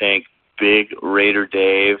wanted to thank Big Raider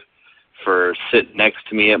Dave for sitting next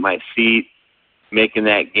to me at my seat, making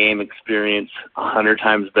that game experience 100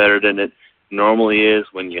 times better than it normally is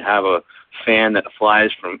when you have a fan that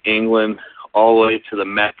flies from England all the way to the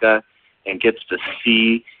Mecca and gets to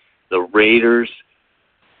see the Raiders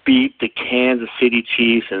beat the Kansas City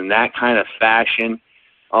Chiefs in that kind of fashion.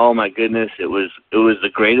 Oh my goodness, it was the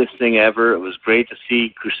greatest thing ever. It was great to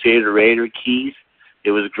see Crusader Raider Keith.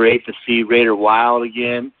 It was great to see Raider Wild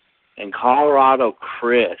again. And Colorado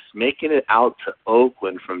Chris making it out to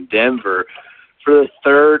Oakland from Denver for the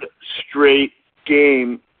 3rd straight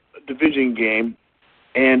game, division game.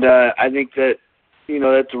 And I think that,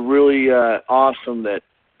 that's really awesome that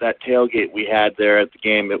tailgate we had there at the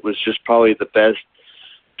game. It was just probably the best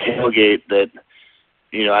tailgate that,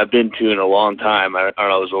 I've been to in a long time. I don't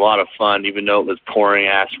know, it was a lot of fun, even though it was pouring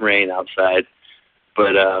ass rain outside.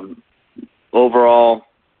 But overall,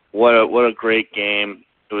 what a great game.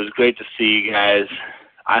 It was great to see you guys.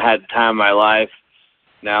 I had the time of my life.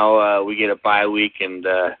 Now we get a bye week and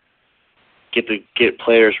get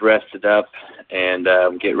players rested up and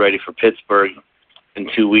get ready for Pittsburgh in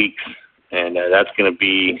 2 weeks. And that's going to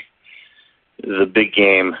be the big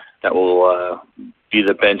game that will be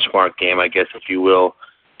the benchmark game, I guess, if you will,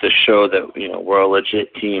 to show that, we're a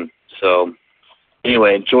legit team. So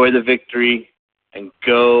anyway, enjoy the victory and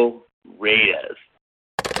go Raiders.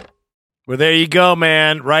 Well, there you go,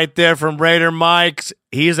 man. Right there from Raider Mike.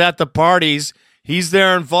 He's at the parties. He's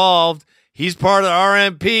there involved. He's part of the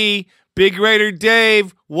RMP. Big Raider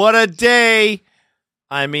Dave. What a day.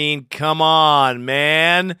 I mean, come on,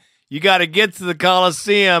 man. You got to get to the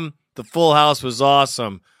Coliseum. The full house was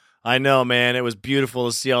awesome. I know, man. It was beautiful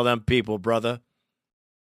to see all them people, brother.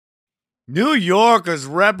 New York is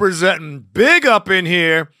representing big up in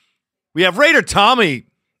here. We have Raider Tommy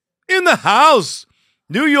in the house.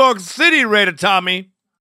 New York City Raider Tommy.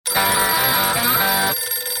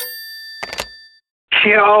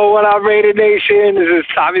 Yo, what up, Raider Nation? This is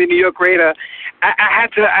Tommy, the New York Raider. I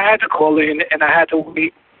had to call in, and I had to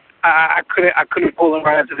wait. I couldn't pull in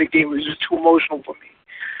right after the game. It was just too emotional for me.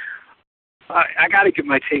 I got to give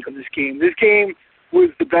my take on this game. This game was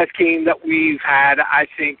the best game that we've had, I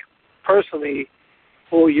think, personally,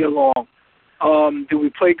 all year long. Did we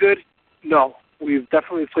play good? No, we've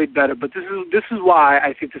definitely played better. But this is why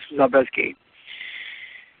I think this was our best game.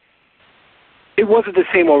 It wasn't the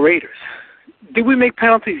same old Raiders. Did we make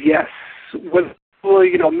penalties? Yes.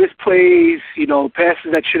 Misplays,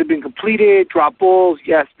 passes that should have been completed, drop balls,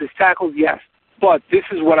 yes. Missed tackles, yes. But this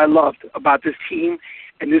is what I loved about this team,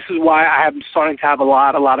 and this is why I am starting to have a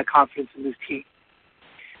lot of confidence in this team.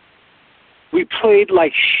 We played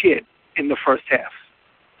like shit in the first half.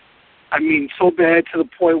 I mean, so bad to the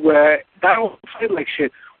point where not only played like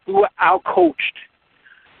shit, we were out-coached.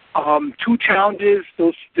 2 challenges.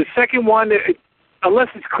 The second one, unless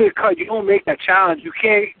it's clear cut, you don't make that challenge. You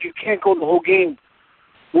can't go the whole game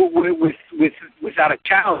without a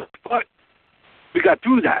challenge. But we got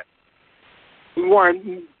through that. We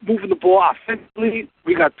weren't moving the ball offensively.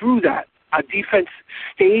 We got through that. Our defense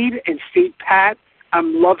stayed pat.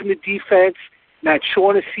 I'm loving the defense. Matt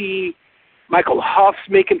Shaughnessy, Michael Huff's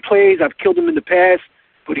making plays. I've killed him in the past,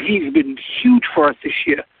 but he's been huge for us this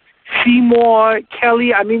year. Seymour,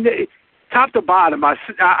 Kelly, I mean, top to bottom, our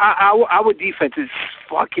defense is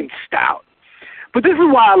fucking stout. But this is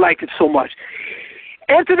why I like it so much.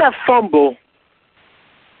 After that fumble,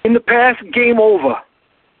 in the past, game over.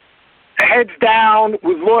 Heads down,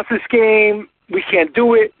 we've lost this game, we can't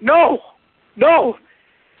do it. No.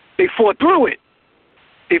 They fought through it.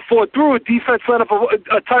 Defense let up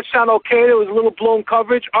a touchdown, okay. There was a little blown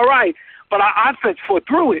coverage, all right. But our offense fought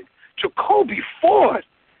through it. Jacoby Ford,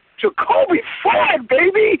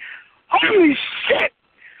 baby. Holy shit.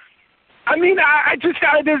 I mean,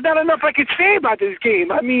 there's not enough I could say about this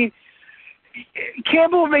game. I mean,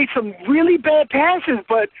 Campbell made some really bad passes,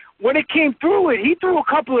 but when it came through it, he threw a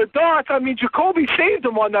couple of darts. I mean, Jacoby saved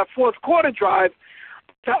him on that fourth quarter drive.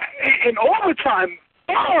 In overtime,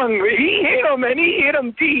 bang, he hit him, and he hit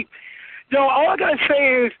him deep. All I got to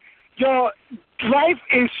say is, life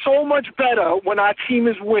is so much better when our team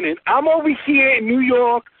is winning. I'm over here in New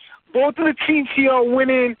York. Both of the teams here are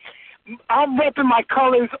winning. I'm repping my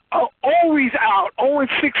colors, always out,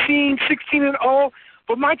 0-16, 16-0,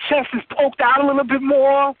 but my chest is poked out a little bit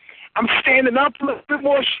more. I'm standing up a little bit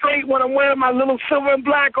more straight when I'm wearing my little silver and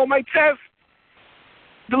black on my chest.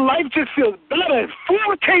 The life just feels better.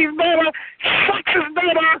 Food tastes better. Sex is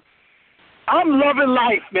better. I'm loving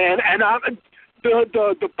life, man, and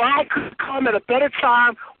the bye could come at a better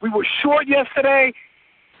time. We were short yesterday,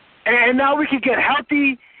 and now we can get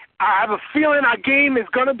healthy. I have a feeling our game is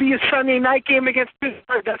going to be a Sunday night game against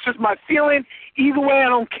Pittsburgh. That's just my feeling. Either way, I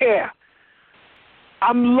don't care.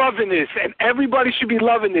 I'm loving this, and everybody should be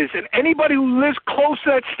loving this. And anybody who lives close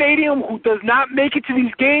to that stadium who does not make it to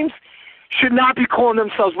these games should not be calling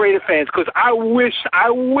themselves Raider fans, because I wish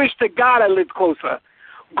to God I lived closer.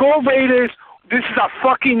 Go Raiders. This is our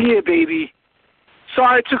fucking year, baby.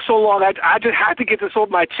 Sorry it took so long. I just had to get this off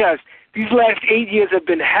my chest. These last 8 years have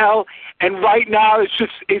been hell, and right now it's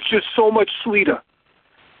just so much sweeter.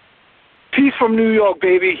 Peace from New York,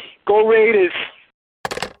 baby. Go Raiders.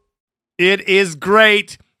 It is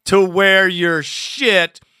great to wear your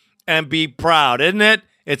shit and be proud, isn't it?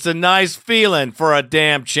 It's a nice feeling for a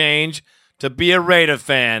damn change to be a Raider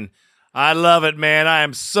fan. I love it, man. I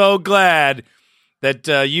am so glad that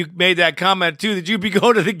you made that comment, too, that you'd be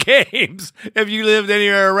going to the games if you lived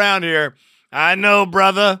anywhere around here. I know,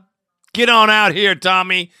 brother. Get on out here,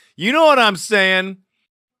 Tommy. You know what I'm saying.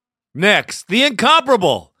 Next, the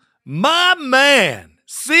incomparable, my man,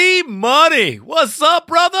 C Money. What's up,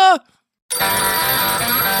 brother?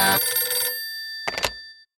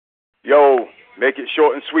 Yo, make it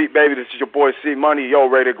short and sweet, baby. This is your boy C Money. Yo,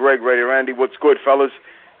 Raider Greg, Raider Randy. What's good, fellas?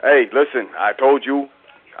 Hey, listen, I told you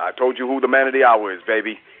who the man of the hour is,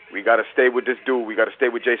 baby. We got to stay with this dude. We got to stay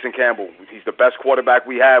with Jason Campbell. He's the best quarterback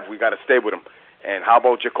we have. We got to stay with him. And how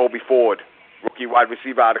about Jacoby Ford, rookie wide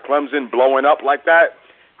receiver out of Clemson, blowing up like that?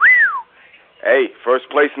 Hey, first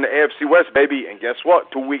place in the AFC West, baby. And guess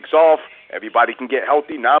what? 2 weeks off. Everybody can get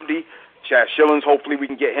healthy. Namdi, Chad Shillings, hopefully we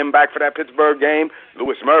can get him back for that Pittsburgh game.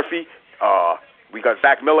 Lewis Murphy. We got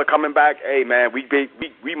Zach Miller coming back. Hey, man,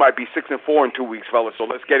 we might be 6-4 in 2 weeks, fellas. So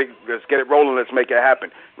let's get it rolling. Let's make it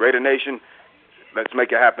happen. Raider Nation, let's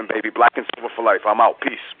make it happen, baby. Black and silver for life. I'm out.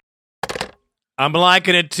 Peace. I'm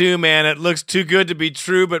liking it too, man. It looks too good to be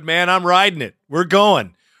true, but man, I'm riding it. We're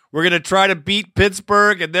going. We're going to try to beat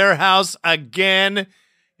Pittsburgh at their house again,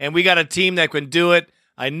 and we got a team that can do it.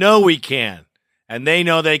 I know we can, and they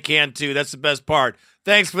know they can too. That's the best part.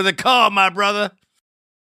 Thanks for the call, my brother.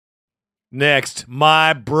 Next,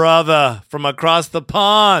 my brother from across the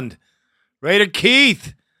pond, Raider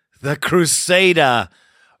Keith, the Crusader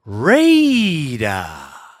Raider.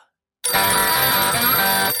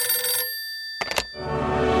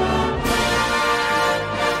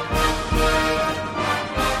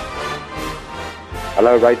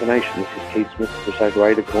 Hello, Raider Nation. This is Keith Smith, Crusader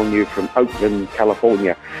Raider, calling you from Oakland,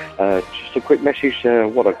 California. Just a quick message.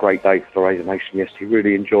 What a great day for the Raider Nation yesterday.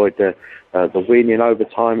 Really enjoyed the win in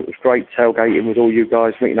overtime. It was great tailgating with all you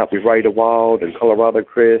guys, meeting up with Raider Wild and Colorado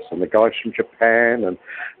Chris and the guys from Japan, and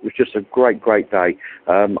it was just a great day.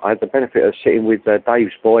 I had the benefit of sitting with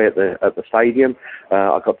Dave's boy at the stadium.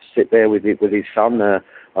 I got to sit there with his son.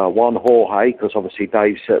 Juan Jorge, because obviously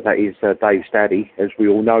that is Dave's daddy, as we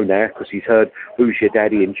all know now, because he's heard Who's Your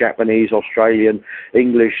Daddy in Japanese, Australian,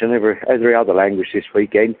 English, and every other language this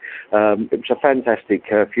weekend. It was a fantastic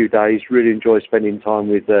few days. Really enjoyed spending time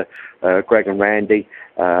with Greg and Randy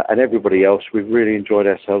and everybody else. We've really enjoyed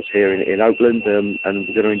ourselves here in Oakland, and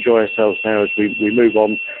we're going to enjoy ourselves now as we move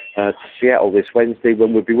on to Seattle this Wednesday,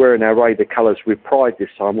 when we'll be wearing our Raider colours with pride this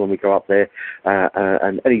time when we go up there,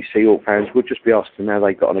 and any Seahawks fans will just be asking how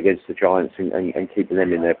they got on against the Giants and keeping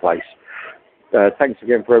them in their place. Thanks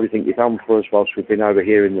again for everything you've done for us whilst we've been over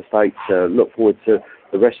here in the States. Look forward to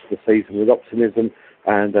the rest of the season with optimism,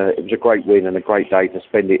 and it was a great win and a great day to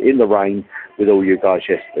spend it in the rain with all you guys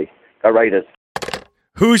yesterday. Go Raiders.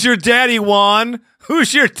 Who's your daddy, Juan?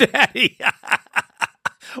 Who's your daddy?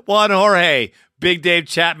 Juan Jorge, Big Dave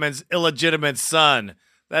Chapman's illegitimate son.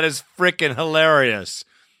 That is freaking hilarious.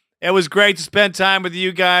 It was great to spend time with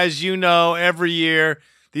you guys. You know, every year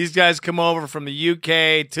these guys come over from the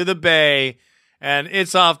UK to the Bay, and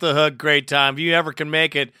it's off the hook great time. If you ever can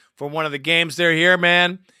make it for one of the games they're here,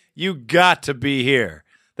 man, you got to be here.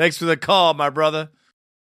 Thanks for the call, my brother.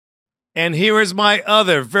 And here is my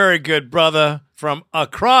other very good brother from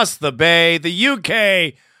across the Bay, the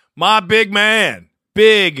UK, my big man,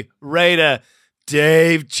 Big Raider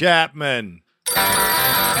Dave Chapman.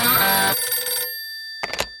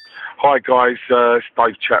 Hi guys, it's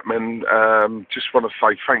Dave Chapman. Just want to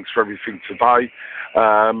say thanks for everything today.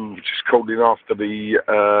 Just called in after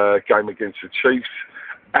the game against the Chiefs.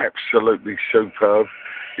 Absolutely superb.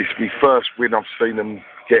 It's my first win I've seen them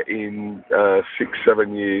get in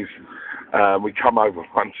 6-7 years. We come over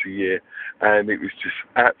once a year, and it was just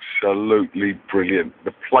absolutely brilliant.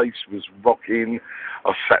 The place was rocking.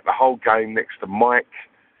 I sat the whole game next to Mike,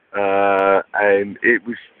 and it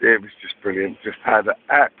was just brilliant. Just had an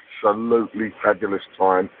absolutely fabulous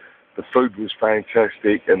time. The food was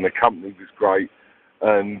fantastic, and the company was great.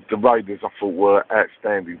 And the Raiders, I thought, were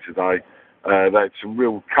outstanding today. They had some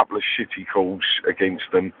real couple of shitty calls against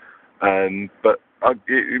them, but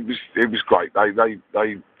it was great.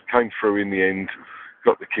 They came through in the end,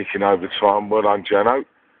 got the kick in overtime. Well done, Jano.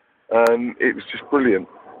 And it was just brilliant.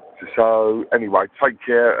 So anyway, take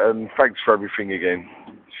care and thanks for everything again.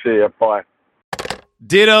 See ya. Bye.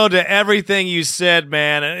 Ditto to everything you said,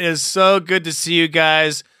 man. It is so good to see you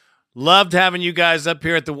guys. Loved having you guys up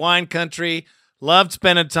here at the Wine Country. Loved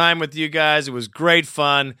spending time with you guys. It was great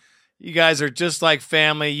fun. You guys are just like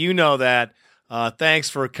family. You know that. Thanks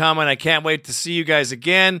for coming. I can't wait to see you guys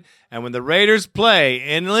again. And when the Raiders play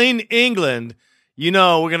in England, you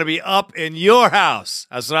know we're going to be up in your house.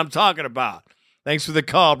 That's what I'm talking about. Thanks for the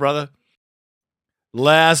call, brother.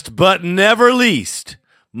 Last but never least,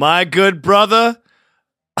 my good brother.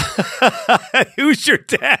 Who's your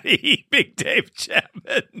daddy? Big Dave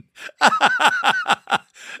Chapman.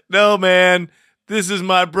 No, man. This is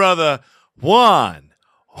my brother, Juan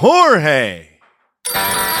Jorge.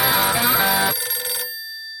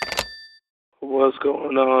 What's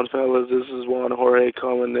going on, fellas? This is Juan Jorge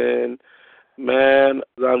calling in. Man,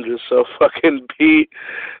 I'm just so fucking beat.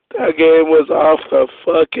 That game was off the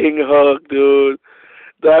fucking hook, dude.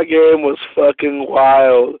 That game was fucking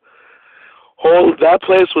wild. That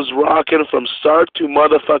place was rocking from start to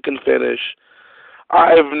motherfucking finish.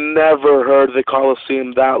 I've never heard the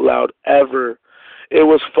Coliseum that loud, ever. It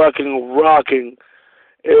was fucking rocking.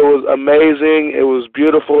 It was amazing. It was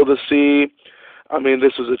beautiful to see. I mean,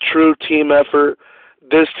 this was a true team effort.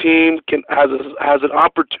 This team has an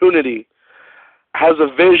opportunity, has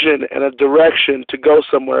a vision and a direction to go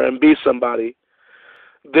somewhere and be somebody.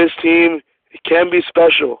 This team can be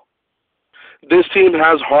special. This team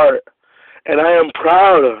has heart. And I am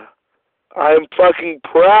proud. I am fucking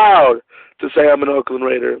proud to say I'm an Oakland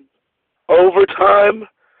Raider. Overtime,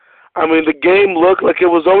 I mean, the game looked like it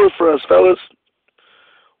was over for us, fellas.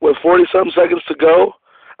 With 40-something seconds to go,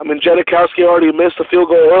 I mean, Janikowski already missed a field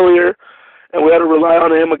goal earlier, and we had to rely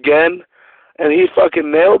on him again, and he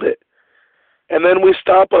fucking nailed it. And then we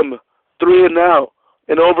stop him 3-and-out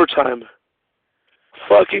in overtime.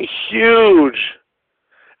 Fucking huge.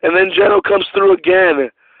 And then Geno comes through again.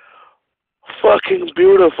 Fucking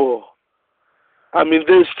beautiful. I mean,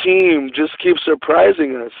 this team just keeps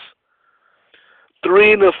surprising us.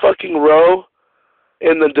 3 in a fucking row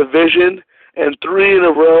in the division and 3 in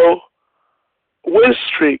a row win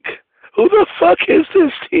streak. Who the fuck is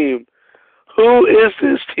this team? Who is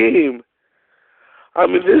this team? I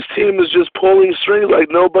mean, this team is just pulling strings like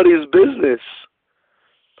nobody's business.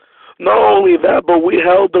 Not only that, but we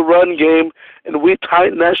held the run game and we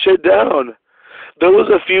tightened that shit down. There was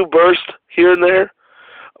a few bursts here and there,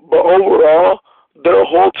 but overall, their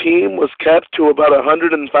whole team was kept to about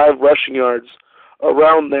 105 rushing yards,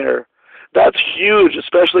 around there. That's huge,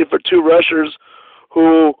 especially for two rushers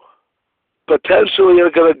who potentially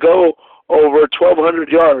are going to go over 1,200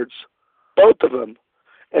 yards, both of them.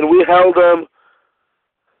 And we held them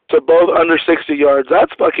to both under 60 yards.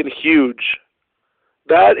 That's fucking huge.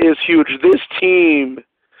 That is huge. This team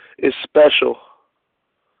is special.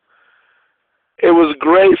 It was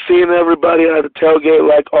great seeing everybody at the tailgate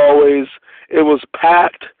like always. It was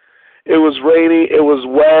packed. It was rainy. It was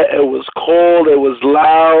wet. It was cold. It was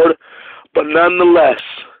loud. But nonetheless,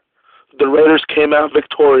 the Raiders came out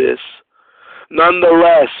victorious.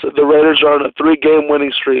 Nonetheless, the Raiders are on a 3-game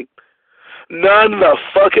winning streak. None the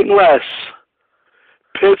fucking less.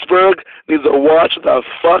 Pittsburgh needs to watch the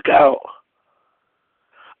fuck out.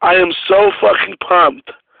 I am so fucking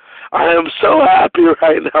pumped. I am so happy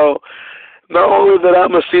right now. Not only that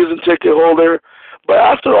I'm a season ticket holder, but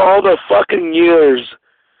after all the fucking years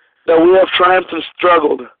that we have triumphed and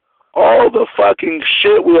struggled, all the fucking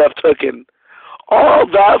shit we have taken, all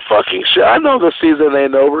that fucking shit. I know the season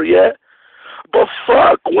ain't over yet, but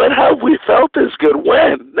fuck, when have we felt this good?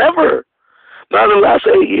 When? Never. Not in the last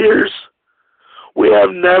 8 years. We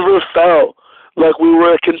have never felt like we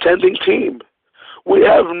were a contending team. We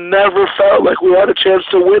have never felt like we had a chance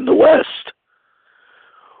to win the West.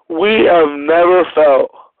 We have never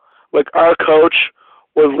felt like our coach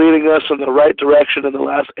was leading us in the right direction in the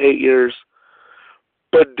last 8 years.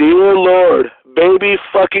 But dear Lord, baby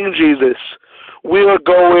fucking Jesus, we are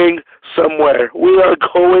going somewhere. We are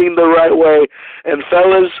going the right way. And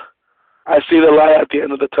fellas, I see the light at the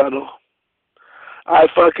end of the tunnel. I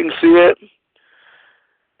fucking see it,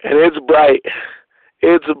 and it's bright.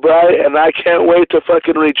 It's bright, and I can't wait to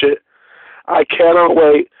fucking reach it. I cannot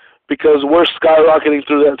wait, because we're skyrocketing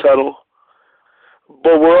through that tunnel.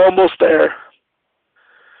 But we're almost there.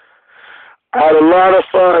 I had a lot of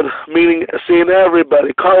fun seeing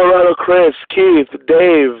everybody. Colorado Chris, Keith,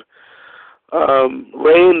 Dave,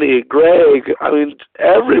 Randy, Greg. I mean,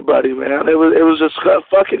 everybody, man. It was just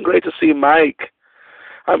fucking great to see Mike.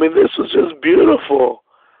 I mean, this was just beautiful.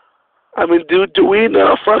 I mean, do we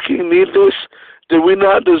not fucking need this? Do we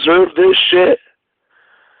not deserve this shit?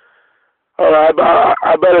 All right,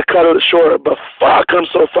 I better cut it short, but fuck, I'm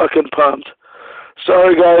so fucking pumped.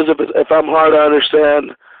 Sorry, guys, if I'm hard to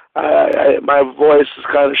understand. My voice is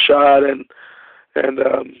kind of shot, and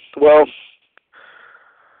well,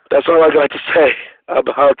 that's all I got to say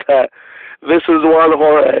about that. This is Juan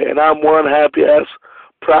Jorge, and I'm one happy-ass,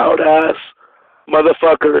 proud-ass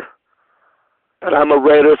motherfucker, and I'm a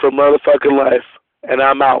Raider for motherfucking life, and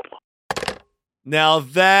I'm out. Now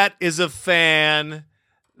that is a fan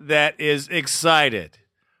that is excited.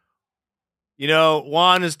 You know,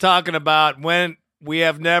 Juan is talking about when we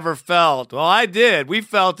have never felt. Well, I did. We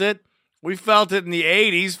felt it. We felt it in the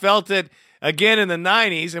 80s, felt it again in the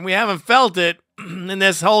 90s, and we haven't felt it in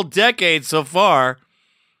this whole decade so far.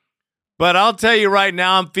 But I'll tell you right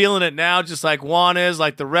now, I'm feeling it now, just like Juan is,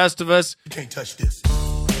 like the rest of us. You can't touch this.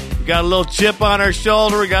 We got a little chip on our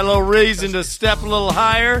shoulder. We got a little reason to step a little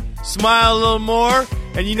higher, smile a little more,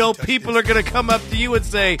 and you know people are going to come up to you and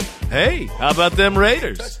say, hey, how about them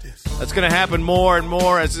Raiders? That's going to happen more and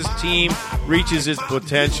more as this team reaches its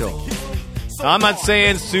potential. Now, I'm not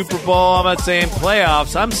saying Super Bowl. I'm not saying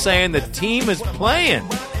playoffs. I'm saying the team is playing.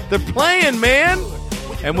 They're playing, man.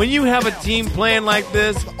 And when you have a team playing like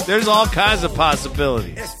this, there's all kinds of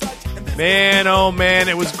possibilities. Man, oh man,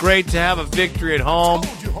 it was great to have a victory at home.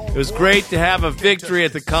 It was great to have a victory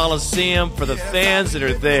at the Coliseum for the fans that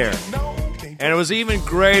are there. And it was even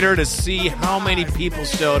greater to see how many people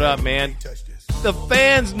showed up, man. The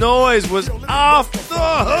fans' noise was off the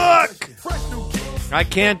hook. I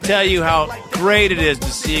can't tell you how great it is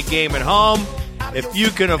to see a game at home. If you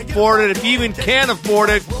can afford it, if you even can afford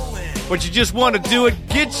it, but you just want to do it,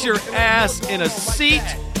 get your ass in a seat.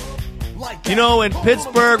 You know, in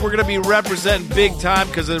Pittsburgh, we're going to be representing big time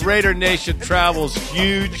because the Raider Nation travels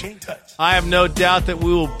huge. I have no doubt that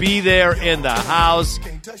we will be there in the house.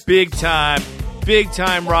 Big time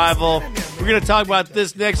rival. We're going to talk about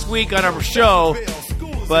this next week on our show.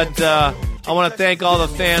 But I want to thank all the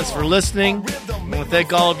fans for listening. I want to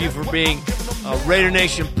thank all of you for being Raider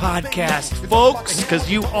Nation podcast folks, because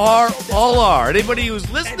you all are. Anybody who's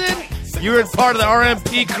listening, you're a part of the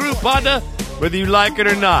RMP crew, Panda, whether you like it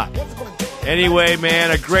or not. Anyway, man,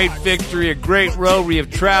 a great victory, a great road we have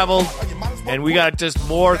traveled, and we got just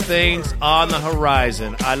more things on the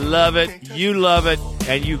horizon. I love it, you love it,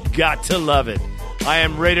 and you got to love it. I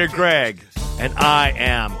am Raider Greg, and I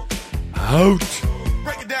am out.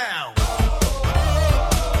 Break it down.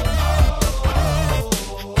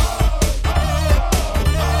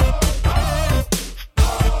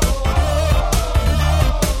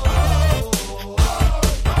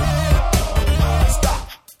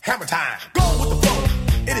 Hammer time. Go with the flow.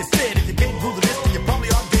 It is said if you can't groove the list, then you probably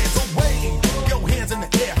are dead. So wave your hands in the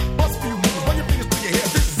air. Bust a few moves. Run your fingers through your hair.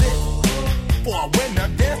 This is it. For a winner,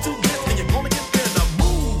 dance to this, and you're gonna get there. The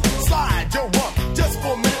move, slide your rump. Just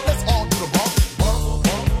for a minute, let's all do the bump. Bump,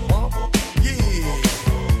 bump, bump. Yeah.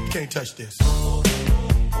 You can't touch this.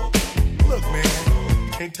 Look, man,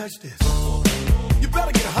 you can't touch this. You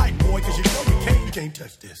better get a hype, boy, cause you know you can't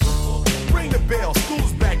touch this. Ring the bell,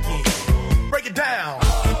 school's back in. Break it down.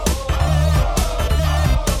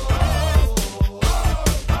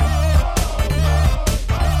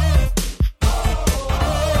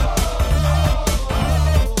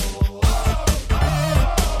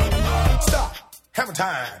 Stop. Hammer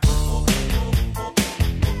time.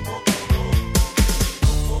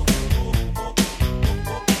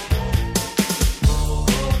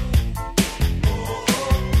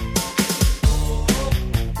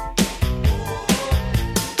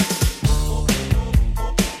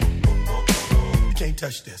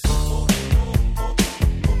 Touch this. You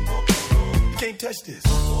can't touch this.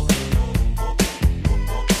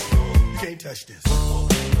 You can't touch this.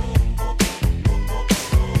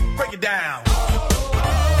 Break it down.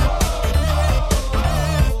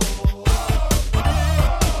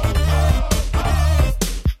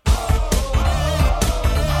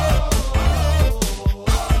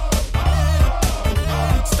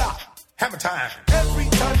 Stop. Hammer time. Every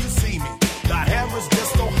time you see me, the hammer's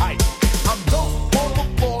just so hype. I'm dope.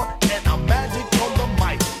 And I'm magic on the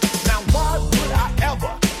mic. Now why would I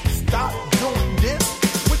ever stop doing this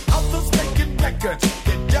with others making records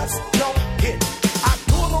that just don't hit? I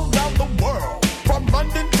tour around the world from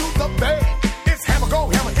London to the Bay. It's hammer, go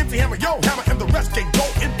hammer, empty hammer, yo hammer, and the rest can go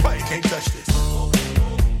and play. You can't touch this.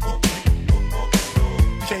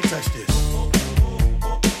 You can't touch this.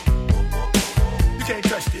 You can't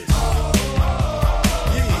touch this.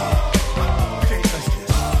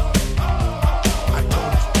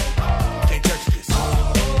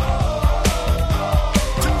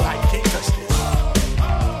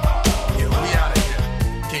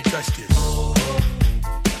 Touch this.